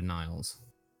application denials.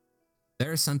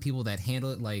 There are some people that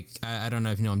handle it like, I don't know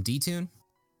if you know him, D-Tune.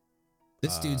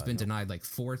 This dude's been denied like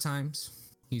 4 times.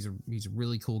 He's a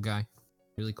really cool guy.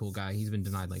 Really cool guy. He's been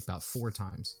denied like about 4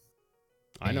 times.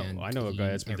 I know a guy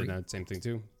that's been denied the same thing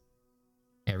too.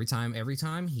 Every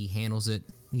time he handles it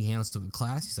with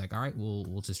class. He's like, all right,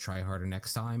 we'll just try harder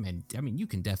next time. And I mean, you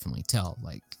can definitely tell,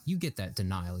 like, you get that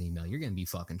denial email, you're gonna be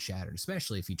fucking shattered,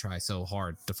 especially if you try so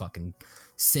hard to fucking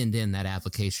send in that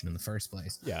application in the first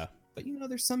place. Yeah. But you know,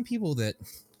 there's some people that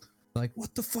like,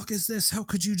 what the fuck is this? How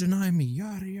could you deny me?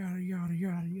 Yada yada yada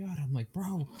yada yada. I'm like,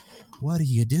 bro, what are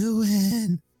you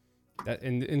doing? That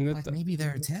like maybe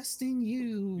they're testing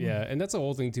you. Yeah, and that's the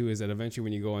whole thing too, is that eventually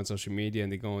when you go on social media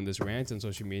and they go on this rant on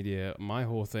social media, my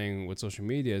whole thing with social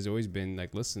media has always been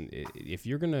like, listen, if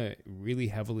you're gonna really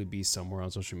heavily be somewhere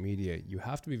on social media, you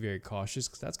have to be very cautious,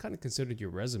 because that's kind of considered your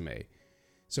resume.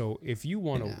 So if you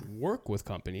want to work with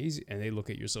companies and they look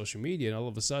at your social media and all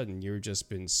of a sudden you're just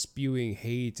been spewing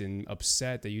hate and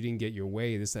upset that you didn't get your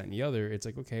way, this, that, and the other, it's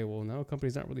like, okay, well, now a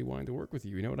company's not really wanting to work with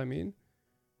you. You know what I mean?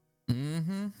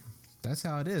 Mm-hmm. That's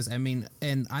how it is. I mean,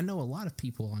 and I know a lot of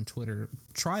people on Twitter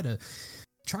try to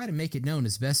make it known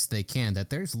as best they can that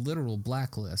there's literal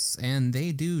blacklists, and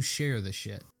they do share the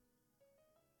shit.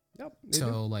 Yep.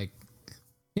 So like,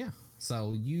 yeah.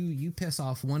 So you piss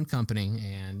off one company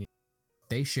and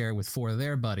they share with 4 of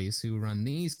their buddies who run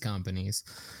these companies,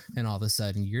 and all of a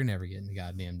sudden you're never getting the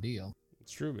goddamn deal.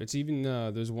 It's true. It's even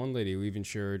there's one lady who even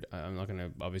shared. I'm not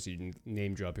gonna obviously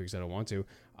name drop here because I don't want to.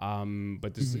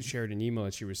 But this shared an email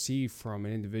that she received from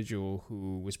an individual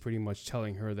who was pretty much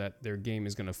telling her that their game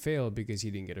is gonna fail because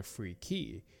he didn't get a free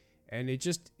key, and it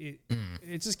just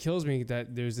kills me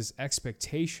that there's this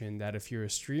expectation that if you're a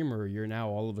streamer, you're now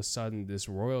all of a sudden this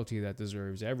royalty that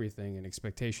deserves everything, and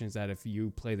expectations that if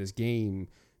you play this game,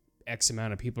 X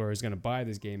amount of people are going to buy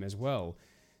this game as well.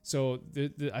 So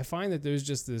I find that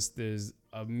there's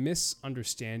a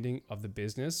misunderstanding of the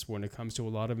business when it comes to a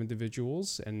lot of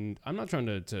individuals, and I'm not trying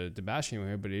to bash anyone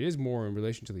here, but it is more in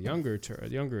relation to the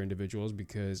younger individuals,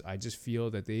 because I just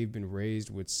feel that they've been raised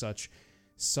with such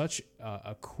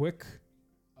a quick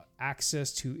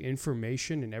access to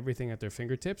information and everything at their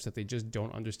fingertips that they just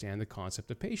don't understand the concept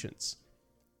of patience.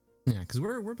 Yeah, because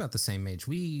we're about the same age.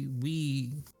 We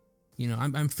you know,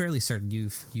 I'm fairly certain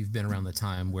you've been around the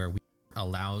time where we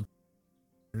allowed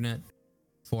internet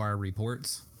for our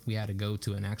reports. We had to go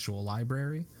to an actual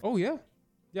library. Oh yeah,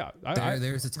 yeah.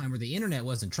 There's a time where the internet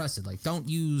wasn't trusted. Like, don't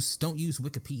use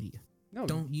Wikipedia. No,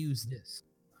 don't use this.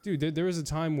 Dude, there was a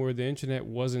time where the internet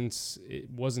wasn't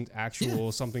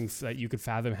actual something that you could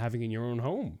fathom having in your own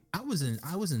home. I was in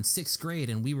 6th grade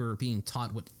and we were being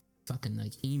taught what fucking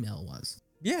like email was.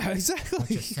 Yeah,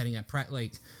 exactly. Just setting up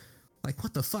like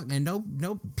what the fuck, man?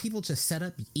 No, people just set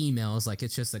up emails like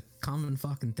it's just a common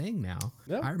fucking thing now.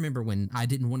 Yep. I remember when I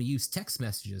didn't want to use text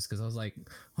messages because I was like,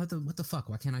 what the fuck?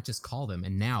 Why can't I just call them?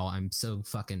 And now I'm so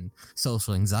fucking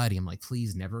social anxiety. I'm like,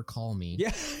 please never call me.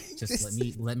 Yeah, just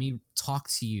let me talk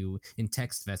to you in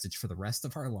text message for the rest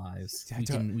of our lives.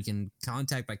 We can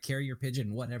contact by carrier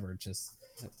pigeon, whatever. Just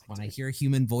when I hear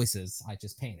human voices, I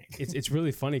just panic. It's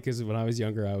really funny because when I was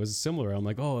younger, I was similar. I'm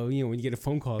like, oh, you know, when you get a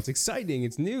phone call, it's exciting,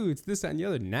 it's new, it's this, that, and the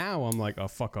other. Now I'm like, oh,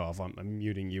 fuck off. I'm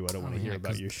muting you. I don't want to hear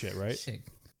about your shit, right?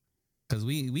 Because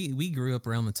we grew up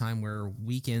around the time where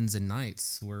weekends and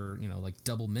nights were, you know, like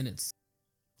double minutes.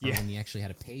 Yeah. When you actually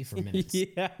had to pay for minutes.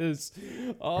 Yes.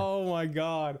 Oh my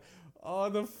God. Oh,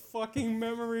 the fucking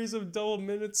memories of double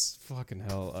minutes. Fucking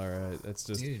hell. All right. That's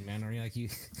just... Dude, man, are you like you...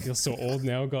 feel so old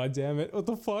now. God damn it. What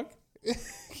the fuck?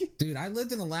 Dude, I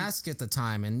lived in Alaska at the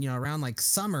time, and, you know, around like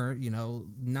summer, you know,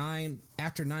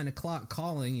 after 9 o'clock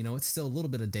calling, you know, it's still a little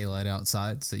bit of daylight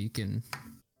outside, so you can...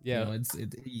 Yeah. You know,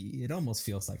 it almost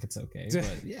feels like it's okay,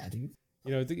 but yeah, dude.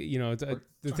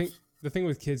 The The thing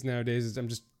with kids nowadays is, I'm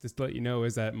just to let you know,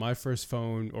 is that my first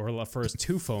phone, or the first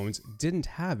two phones, didn't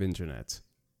have internet.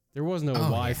 There was no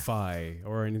Wi-Fi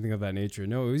or anything of that nature.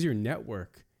 No, it was your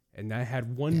network, and I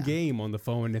had one game on the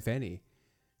phone, if any.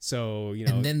 So, you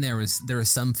know. And then there were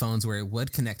some phones where it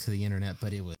would connect to the internet,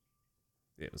 but it was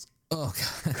oh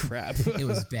god, crap. It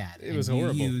was bad. It was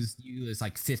horrible. You used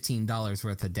like $15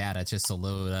 worth of data just to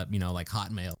load up, like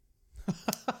Hotmail.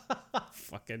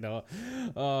 Fucking hell.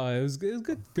 It was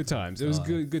good times. It was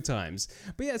good times.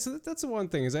 But yeah, so that's the one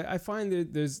thing is I find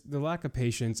that there's the lack of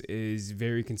patience is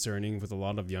very concerning with a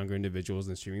lot of younger individuals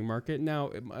in the streaming market.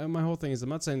 Now, my whole thing is, I'm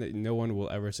not saying that no one will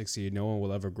ever succeed, no one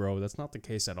will ever grow. That's not the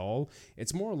case at all.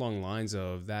 It's more along the lines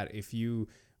of that if you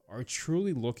are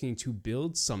truly looking to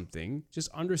build something, just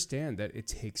understand that it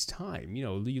takes time. You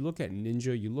look at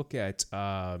Ninja, you look at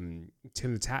Tim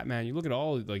the Tatman, you look at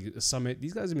all like Summit.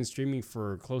 These guys have been streaming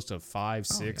for close to 5,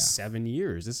 6, 7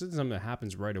 years. This isn't something that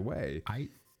happens right away.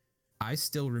 I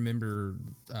still remember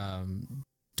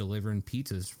delivering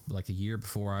pizzas like a year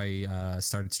before I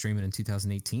started streaming in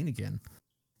 2018 again.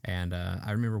 And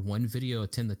I remember one video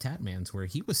of Tim the Tatman's where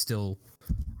he was still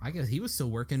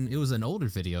working. It was an older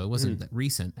video. It wasn't that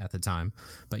recent at the time.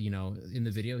 But, in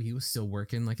the video, he was still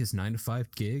working like his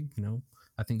 9-to-5 gig.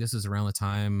 I think this is around the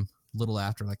time, a little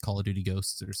after like Call of Duty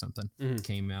Ghosts or something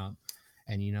came out.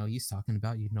 And, he's talking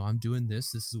about, I'm doing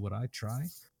this. This is what I try.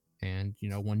 And,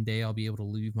 one day I'll be able to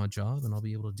leave my job and I'll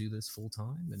be able to do this full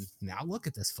time. And now look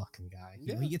at this fucking guy.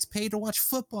 He gets paid to watch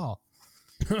football.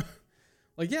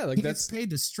 He gets paid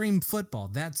to stream football.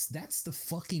 That's the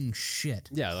fucking shit.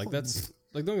 Yeah, that's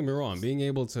don't get me wrong. Being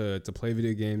able to play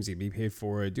video games, you be paid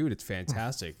for it, dude. It's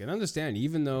fantastic. And understand,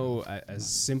 even though as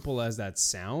simple as that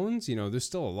sounds, there's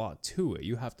still a lot to it.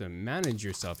 You have to manage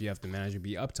yourself. You have to manage and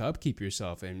be up to upkeep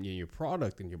yourself and your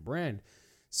product and your brand.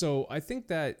 So I think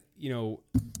that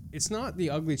it's not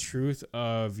the ugly truth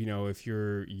of if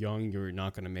you're young, you're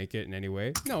not going to make it in any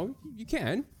way. No, you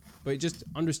can. But just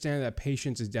understand that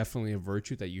patience is definitely a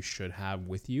virtue that you should have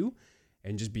with you,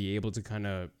 and just be able to kind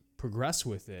of progress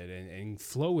with it and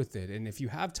flow with it. And if you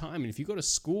have time, and if you go to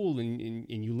school and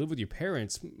you live with your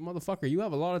parents, motherfucker, you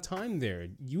have a lot of time there.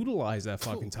 Utilize that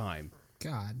fucking time.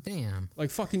 God damn. Like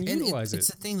fucking utilize it. It's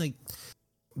the thing, like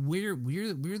we're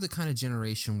the kind of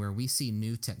generation where we see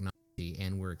new technology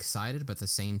and we're excited, but at the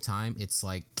same time, it's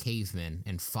like cavemen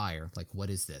and fire. Like, what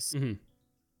is this? Mm-hmm.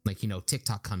 Like,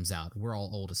 TikTok comes out. We're all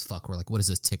old as fuck. We're like, what is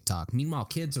this TikTok? Meanwhile,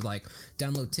 kids are like,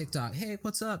 download TikTok. Hey,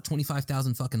 what's up?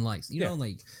 25,000 fucking likes. You know,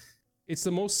 like... It's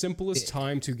the most simplest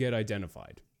time to get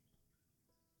identified.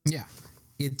 Yeah.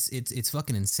 It's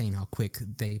fucking insane how quick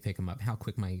they pick them up. How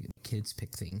quick my kids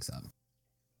pick things up.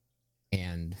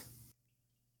 And,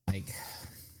 like...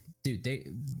 Dude,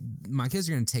 my kids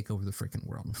are going to take over the freaking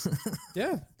world.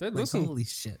 Yeah. Listen. Holy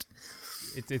shit.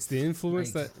 It's the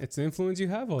influence it's the influence you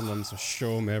have on them, so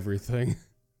show them everything.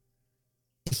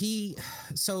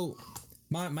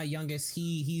 My youngest,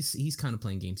 he's kind of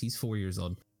playing games. He's 4 years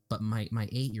old, but my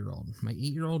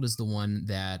 8-year-old is the one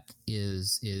that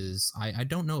is I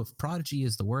don't know if prodigy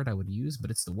is the word I would use, but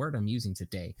it's the word I'm using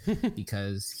today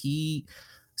because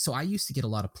so I used to get a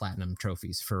lot of platinum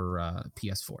trophies for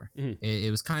PS4. Mm-hmm.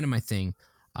 It was kind of my thing.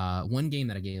 One game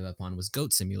that I gave up on was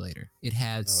Goat Simulator. It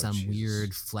had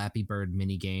weird Flappy Bird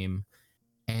mini game,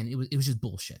 and it was just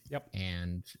bullshit. Yep.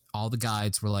 And all the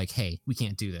guides were like, "Hey, we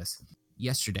can't do this."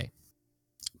 Yesterday,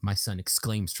 my son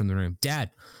exclaims from the room,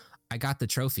 "Dad, I got the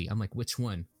trophy." I'm like, "Which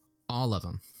one?" "All of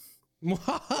them."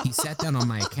 He sat down on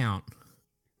my account,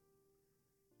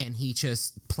 and he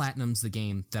just platinums the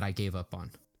game that I gave up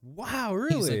on. Wow,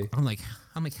 really? I'm like,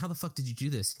 how the fuck did you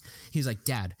do this? He's like,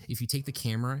 "Dad, if you take the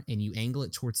camera and you angle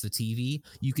it towards the TV,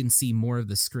 you can see more of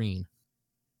the screen."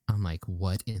 I'm like,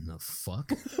 what in the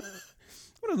fuck?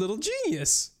 What a little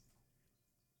genius.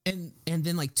 And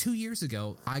then like 2 years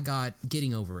ago, I got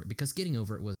Getting Over It because Getting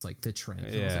Over It was like the trend.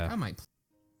 Yeah. I was like, I might,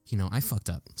 I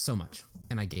fucked up so much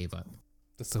and I gave up.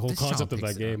 That's the whole concept of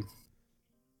that game.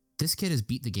 This kid has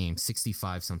beat the game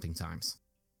 65 something times.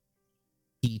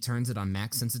 He turns it on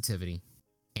max sensitivity,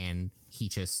 and he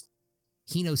knows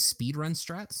speedrun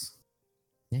strats.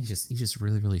 Yeah, he's just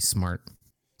really, really smart.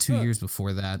 2 years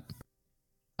before that,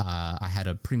 I had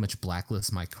to pretty much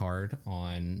blacklist my card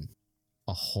on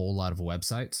a whole lot of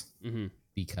websites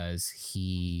because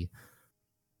he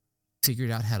figured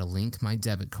out how to link my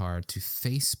debit card to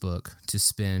Facebook to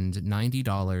spend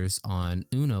 $90 on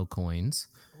Uno coins.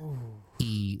 Ooh.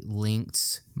 He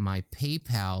linked my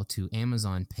PayPal to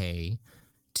Amazon Pay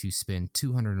to spend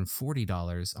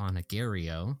 $240 on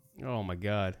Agarrio. Oh my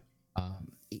god!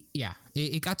 Yeah,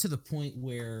 it got to the point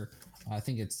where I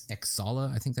think it's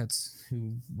Exala. I think that's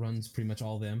who runs pretty much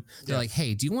all of them. They're like,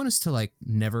 hey, do you want us to like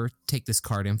never take this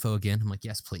card info again? I'm like,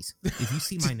 yes, please. If you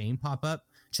see my name pop up,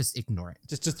 just ignore it.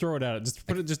 Just throw it out. Just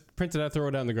put it. Just print it out. Throw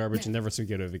it out in the garbage and never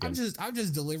forget it again. I'm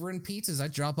just delivering pizzas. I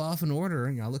drop off an order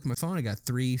and I look at my phone. I got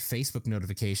 3 Facebook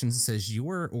notifications. It says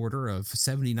your order of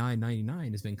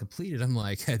 $79.99 has been completed. I'm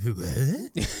like,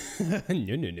 what?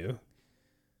 No.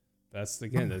 That's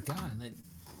again. Oh my God.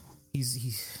 He's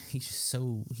just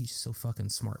so fucking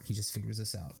smart. He just figures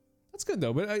this out. That's good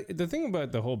though. But the thing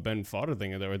about the whole Ben Fodder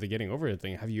thing, or the getting over it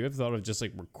thing, have you ever thought of just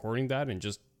like recording that and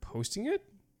just posting it?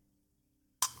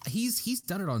 He's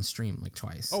done it on stream like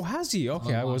twice. Oh, has he?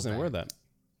 Okay, I wasn't aware of that.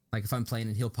 Like if I'm playing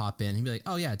and he'll pop in, he'll be like,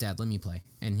 "Oh yeah, Dad, let me play,"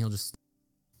 and he'll just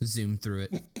zoom through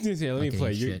it. Yeah, let me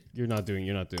play. You're not doing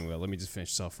well. Let me just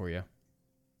finish this off for you.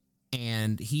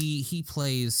 And he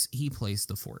plays the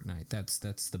Fortnite. That's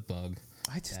the bug.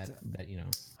 I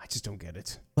just don't get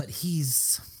it. But he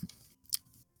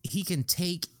can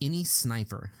take any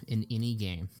sniper in any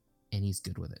game, and he's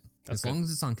good with it as long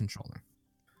as it's on controller.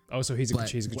 Oh, so he's a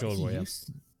controller boy. Yeah.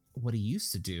 What he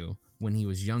used to do when he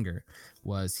was younger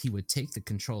was he would take the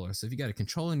controller. So if you got a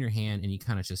controller in your hand and you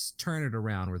kind of just turn it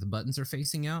around where the buttons are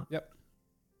facing out. Yep.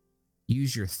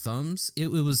 Use your thumbs.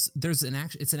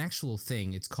 It's an actual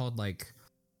thing. It's called like,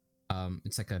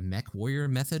 it's like a mech warrior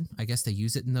method. I guess they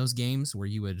use it in those games where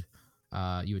you would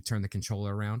turn the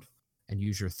controller around and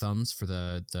use your thumbs for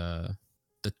the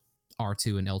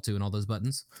R2 and L2 and all those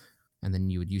buttons, and then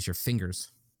you would use your fingers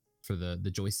for the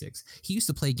joysticks. He used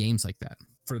to play games like that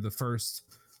for the first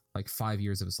like 5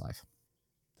 years of his life.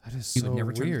 That is he would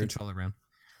never turn the controller around.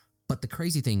 But the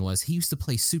crazy thing was he used to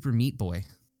play Super Meat Boy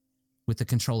with the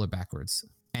controller backwards,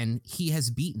 and he has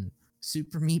beaten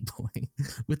Super Meat Boy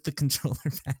with the controller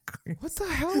backwards. What the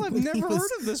hell? I've never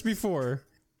heard of this before.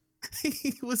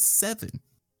 He was 7.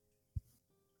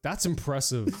 That's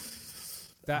impressive.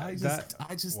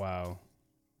 Wow.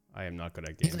 I am not good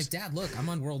at games. He's like, Dad, look, I'm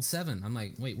on World 7. I'm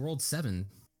like, wait, World 7?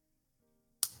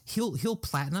 He'll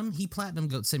platinum. He platinum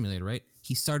Goat Simulator, right?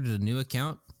 He started a new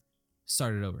account,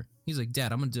 started over. He's like,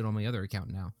 Dad, I'm going to do it on my other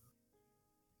account now.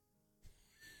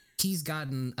 He's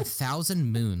gotten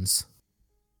 1,000 moons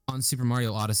on Super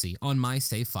Mario Odyssey on my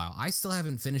save file. I still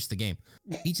haven't finished the game.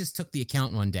 He just took the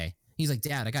account one day. He's like,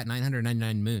 Dad, I got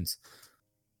 999 moons.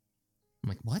 I'm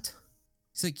like, what?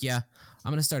 He's like, yeah,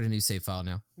 I'm going to start a new save file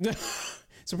now.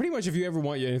 So pretty much if you ever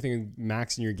want anything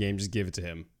max in your game, just give it to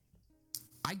him.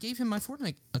 I gave him my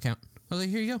Fortnite account. I was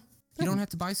like, here you go. You don't have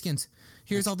to buy skins.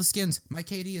 Here's all the skins. My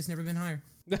KD has never been higher.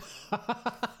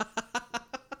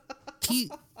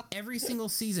 Every single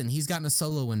season, he's gotten a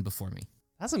solo win before me.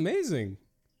 That's amazing.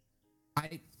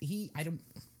 I don't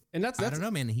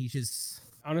know, man. He just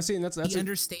honestly, and he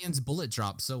understands bullet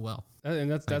drop so well. And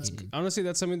that's honestly,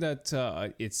 that's something that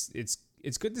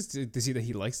it's good to see that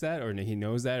he likes that, or he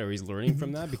knows that, or he's learning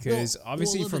from that, because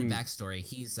obviously from backstory,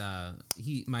 he's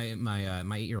my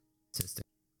 8-year-old autistic,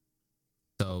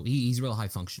 so he's real high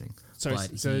functioning. Sorry,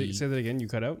 say that again. You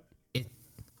cut out.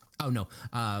 My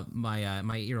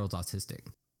 8-year-old's autistic.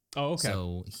 Oh, okay.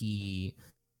 So he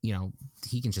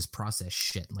can just process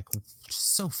shit like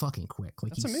so fucking quick.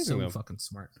 Like, that's he's amazing, so fucking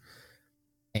smart.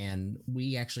 And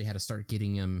we actually had to start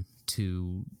getting him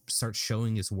to start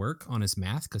showing his work on his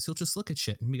math, because he'll just look at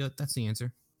shit and we go, that's the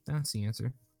answer. That's the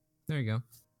answer. There you go.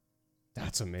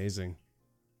 That's amazing.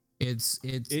 It's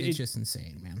just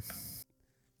insane, man.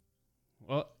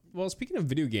 Well, speaking of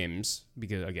video games,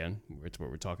 because again, it's what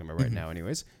we're talking about right now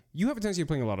anyways, you have a tendency of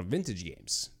playing a lot of vintage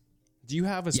games. Do you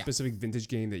have a specific vintage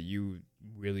game that you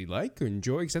really like or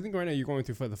enjoy? Because I think right now you're going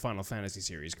through for the Final Fantasy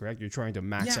series, correct? You're trying to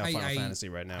max out Final Fantasy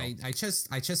right now. I just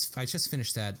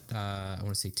finished that. I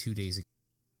want to say 2 days ago.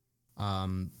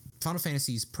 Final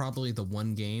Fantasy is probably the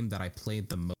one game that I played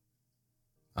the most.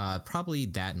 Probably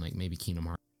that and like maybe Kingdom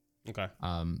Hearts. Okay.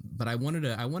 But I wanted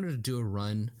to do a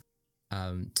run,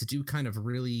 to do kind of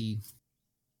really.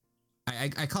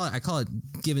 I call it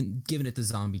giving it the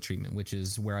zombie treatment, which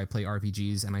is where I play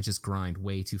RPGs and I just grind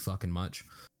way too fucking much,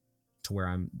 to where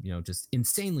I'm just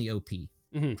insanely OP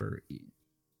for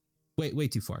way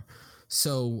too far.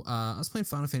 So I was playing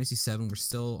Final Fantasy VII. We're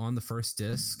still on the first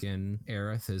disc, and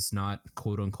Aerith has not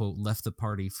quote unquote left the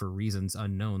party for reasons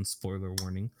unknown. Spoiler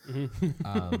warning.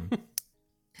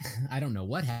 I don't know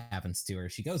what happens to her.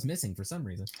 She goes missing for some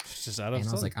reason. She's just out of. And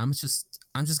I was like, I'm just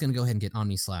gonna go ahead and get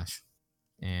Omni Slash.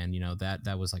 And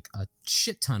that was like a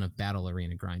shit ton of battle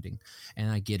arena grinding.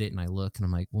 And I get it, and I look, and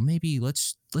I'm like, well, maybe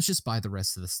let's just buy the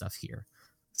rest of the stuff here.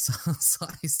 So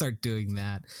I start doing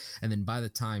that, and then by the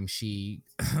time she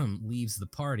leaves the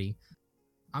party,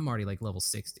 I'm already like level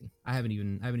 60. I haven't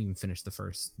even finished the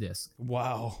first disc.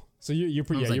 Wow. So you're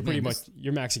pretty much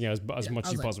you're maxing out as much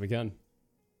as you possibly can.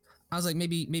 I was like,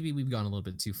 maybe we've gone a little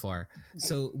bit too far.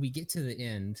 So we get to the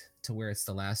end to where it's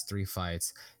the last 3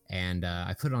 fights, and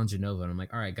I put it on Genova, and I'm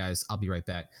like, all right, guys, I'll be right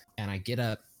back. And I get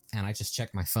up, and I just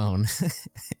check my phone,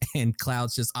 and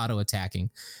Cloud's just auto-attacking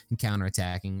and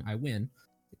counter-attacking. I win.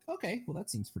 Okay, well, that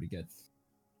seems pretty good.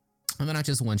 And then I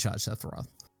just one-shot Sephiroth.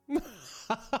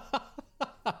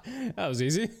 That was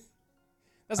easy.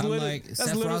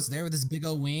 Sephiroth's there with his big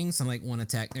old wings. I'm like, one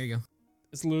attack. There you go.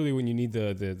 It's literally when you need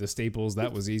the staples.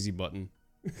 That was easy button.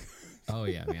 Oh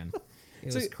yeah, man.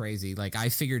 It was crazy. Like I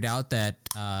figured out that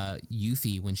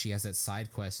Yuffie, when she has that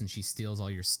side quest and she steals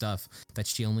all your stuff, that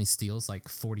she only steals like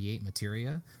 48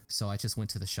 materia. So I just went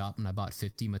to the shop and I bought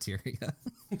 50 materia.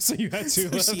 So you had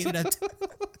to.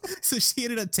 So she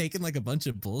ended up taking like a bunch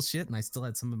of bullshit, and I still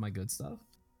had some of my good stuff.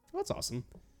 That's awesome.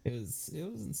 It was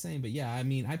insane. But yeah, I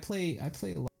mean, I play a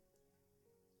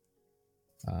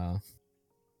lot.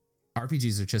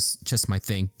 RPGs are just my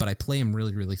thing, but I play them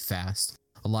really, really fast.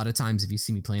 A lot of times, if you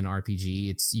see me playing an RPG,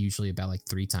 it's usually about like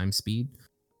 3 times speed,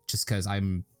 just because I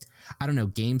don't know,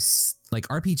 games like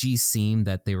RPGs seem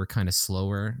that they were kind of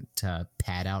slower to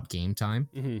pad out game time.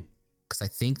 Because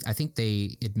I think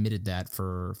they admitted that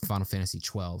for Final Fantasy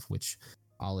 12, which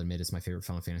I'll admit is my favorite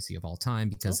Final Fantasy of all time,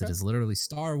 because it is literally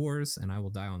Star Wars, and I will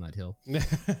die on that hill.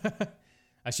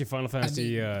 Actually, Final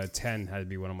Fantasy 10 had to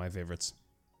be one of my favorites.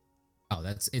 Oh,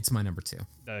 it's my number 2.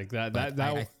 Like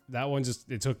that one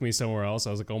just, it took me somewhere else.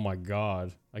 I was like, oh my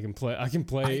god, I can play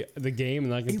the game,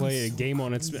 and I can play a game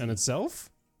on itself.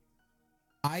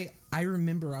 I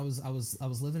remember I was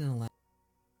living in Atlanta.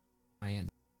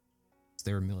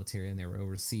 They were military and they were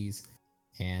overseas,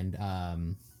 and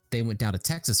they went down to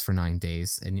Texas for 9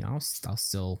 days, and I was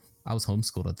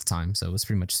homeschooled at the time, so it was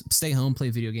pretty much stay home, play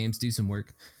video games, do some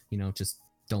work, just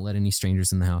don't let any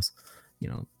strangers in the house.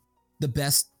 The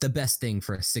best thing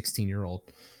for a 16-year-old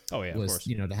was,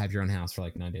 to have your own house for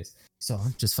like 9 days. So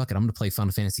I'm just fuck it. I'm going to play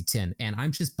Final Fantasy X, and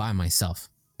I'm just by myself.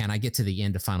 And I get to the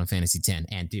end of Final Fantasy X,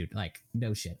 and dude, like,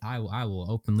 no shit. I will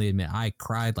openly admit, I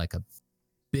cried like a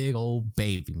big old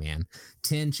baby, man.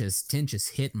 10 just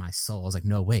hit my soul. I was like,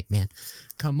 no, wait, man.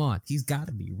 Come on. He's got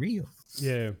to be real.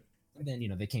 Yeah. And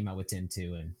then, they came out with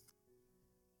 10-2, and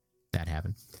that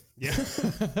happened. Yeah.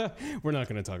 We're not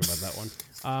going to talk about that one.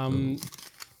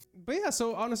 But yeah,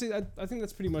 so honestly, I think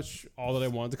that's pretty much all that I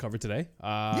wanted to cover today.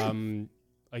 Again,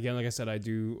 like I said, I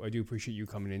do appreciate you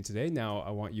coming in today. Now,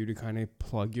 I want you to kind of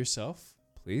plug yourself,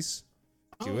 please.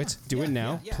 Do it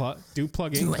now. Do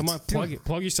plugging. Come on,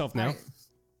 plug yourself now.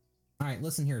 All right,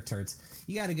 listen here, turds.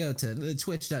 You got to go to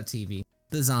twitch.tv,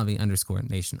 the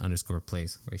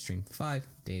zombie_nation_plays, where I stream 5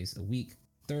 days a week,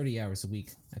 30 hours a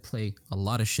week. I play a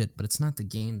lot of shit, but it's not the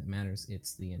game that matters.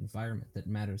 It's the environment that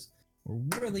matters.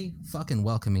 We're really fucking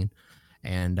welcoming,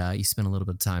 and you spend a little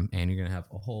bit of time, and you're going to have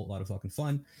a whole lot of fucking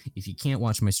fun. If you can't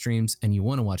watch my streams and you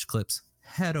want to watch clips,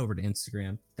 head over to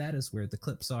Instagram. That is where the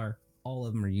clips are. All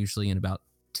of them are usually in about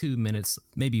 2 minutes,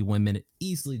 maybe 1 minute,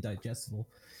 easily digestible.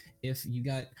 If you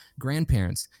got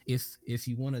grandparents, if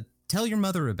you want to tell your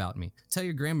mother about me, tell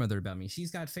your grandmother about me.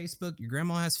 She's got Facebook. Your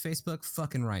grandma has Facebook.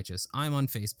 Fucking righteous. I'm on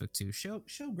Facebook too. Show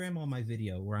grandma my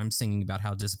video where I'm singing about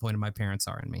how disappointed my parents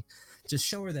are in me. Just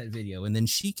show her that video, and then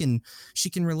she can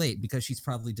relate, because she's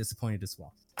probably disappointed as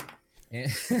well.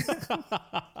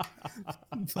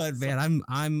 But man,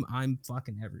 I'm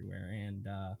fucking everywhere, and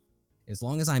as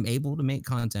long as I'm able to make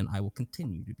content, I will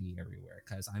continue to be everywhere,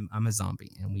 because I'm a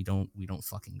zombie, and we don't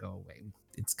fucking go away.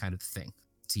 It's kind of the thing.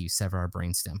 So you sever our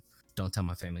brainstem. Don't tell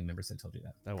my family members I told you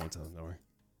that. I won't tell them, don't worry.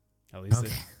 At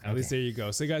least there you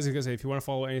go. So guys, like I said, if you want to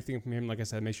follow anything from him, like I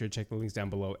said, make sure to check the links down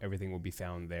below. Everything will be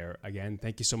found there. Again,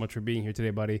 thank you so much for being here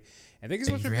today, buddy. And thank you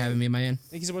so much for having me, man.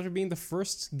 Thank you so much for being the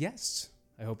first guest.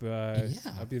 I hope the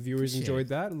viewers enjoyed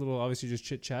that. A little, obviously, just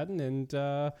chit-chatting, and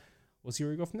we'll see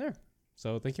where we go from there.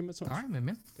 So thank you so much. All right,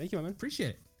 man. Thank you, man.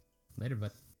 Appreciate it. Later,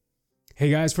 bud. Hey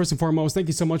guys, first and foremost, thank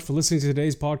you so much for listening to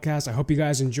today's podcast. I hope you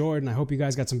guys enjoyed, and I hope you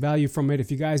guys got some value from it.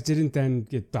 If you guys didn't, then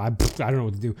I don't know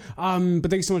what to do. But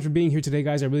thank you so much for being here today,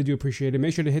 guys. I really do appreciate it.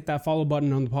 Make sure to hit that follow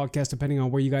button on the podcast, depending on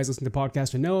where you guys listen to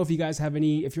podcasts. And know if you guys have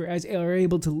any, if you guys are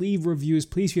able to leave reviews,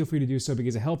 please feel free to do so,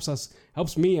 because it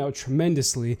helps me out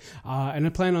tremendously. And I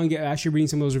plan on actually reading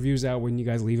some of those reviews out when you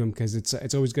guys leave them, because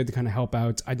it's always good to kind of help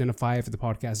out, identify if the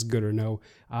podcast is good or no,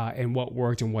 and what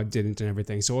worked and what didn't and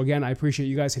everything. So again, I appreciate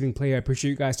you guys hitting play. I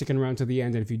appreciate you guys sticking around to the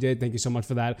end, and if you did, thank you so much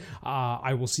for that.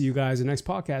 I will see you guys in the next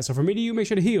podcast. So from me to you, make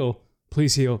sure to heal.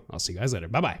 Please heal. I'll see you guys later.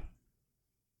 Bye-bye.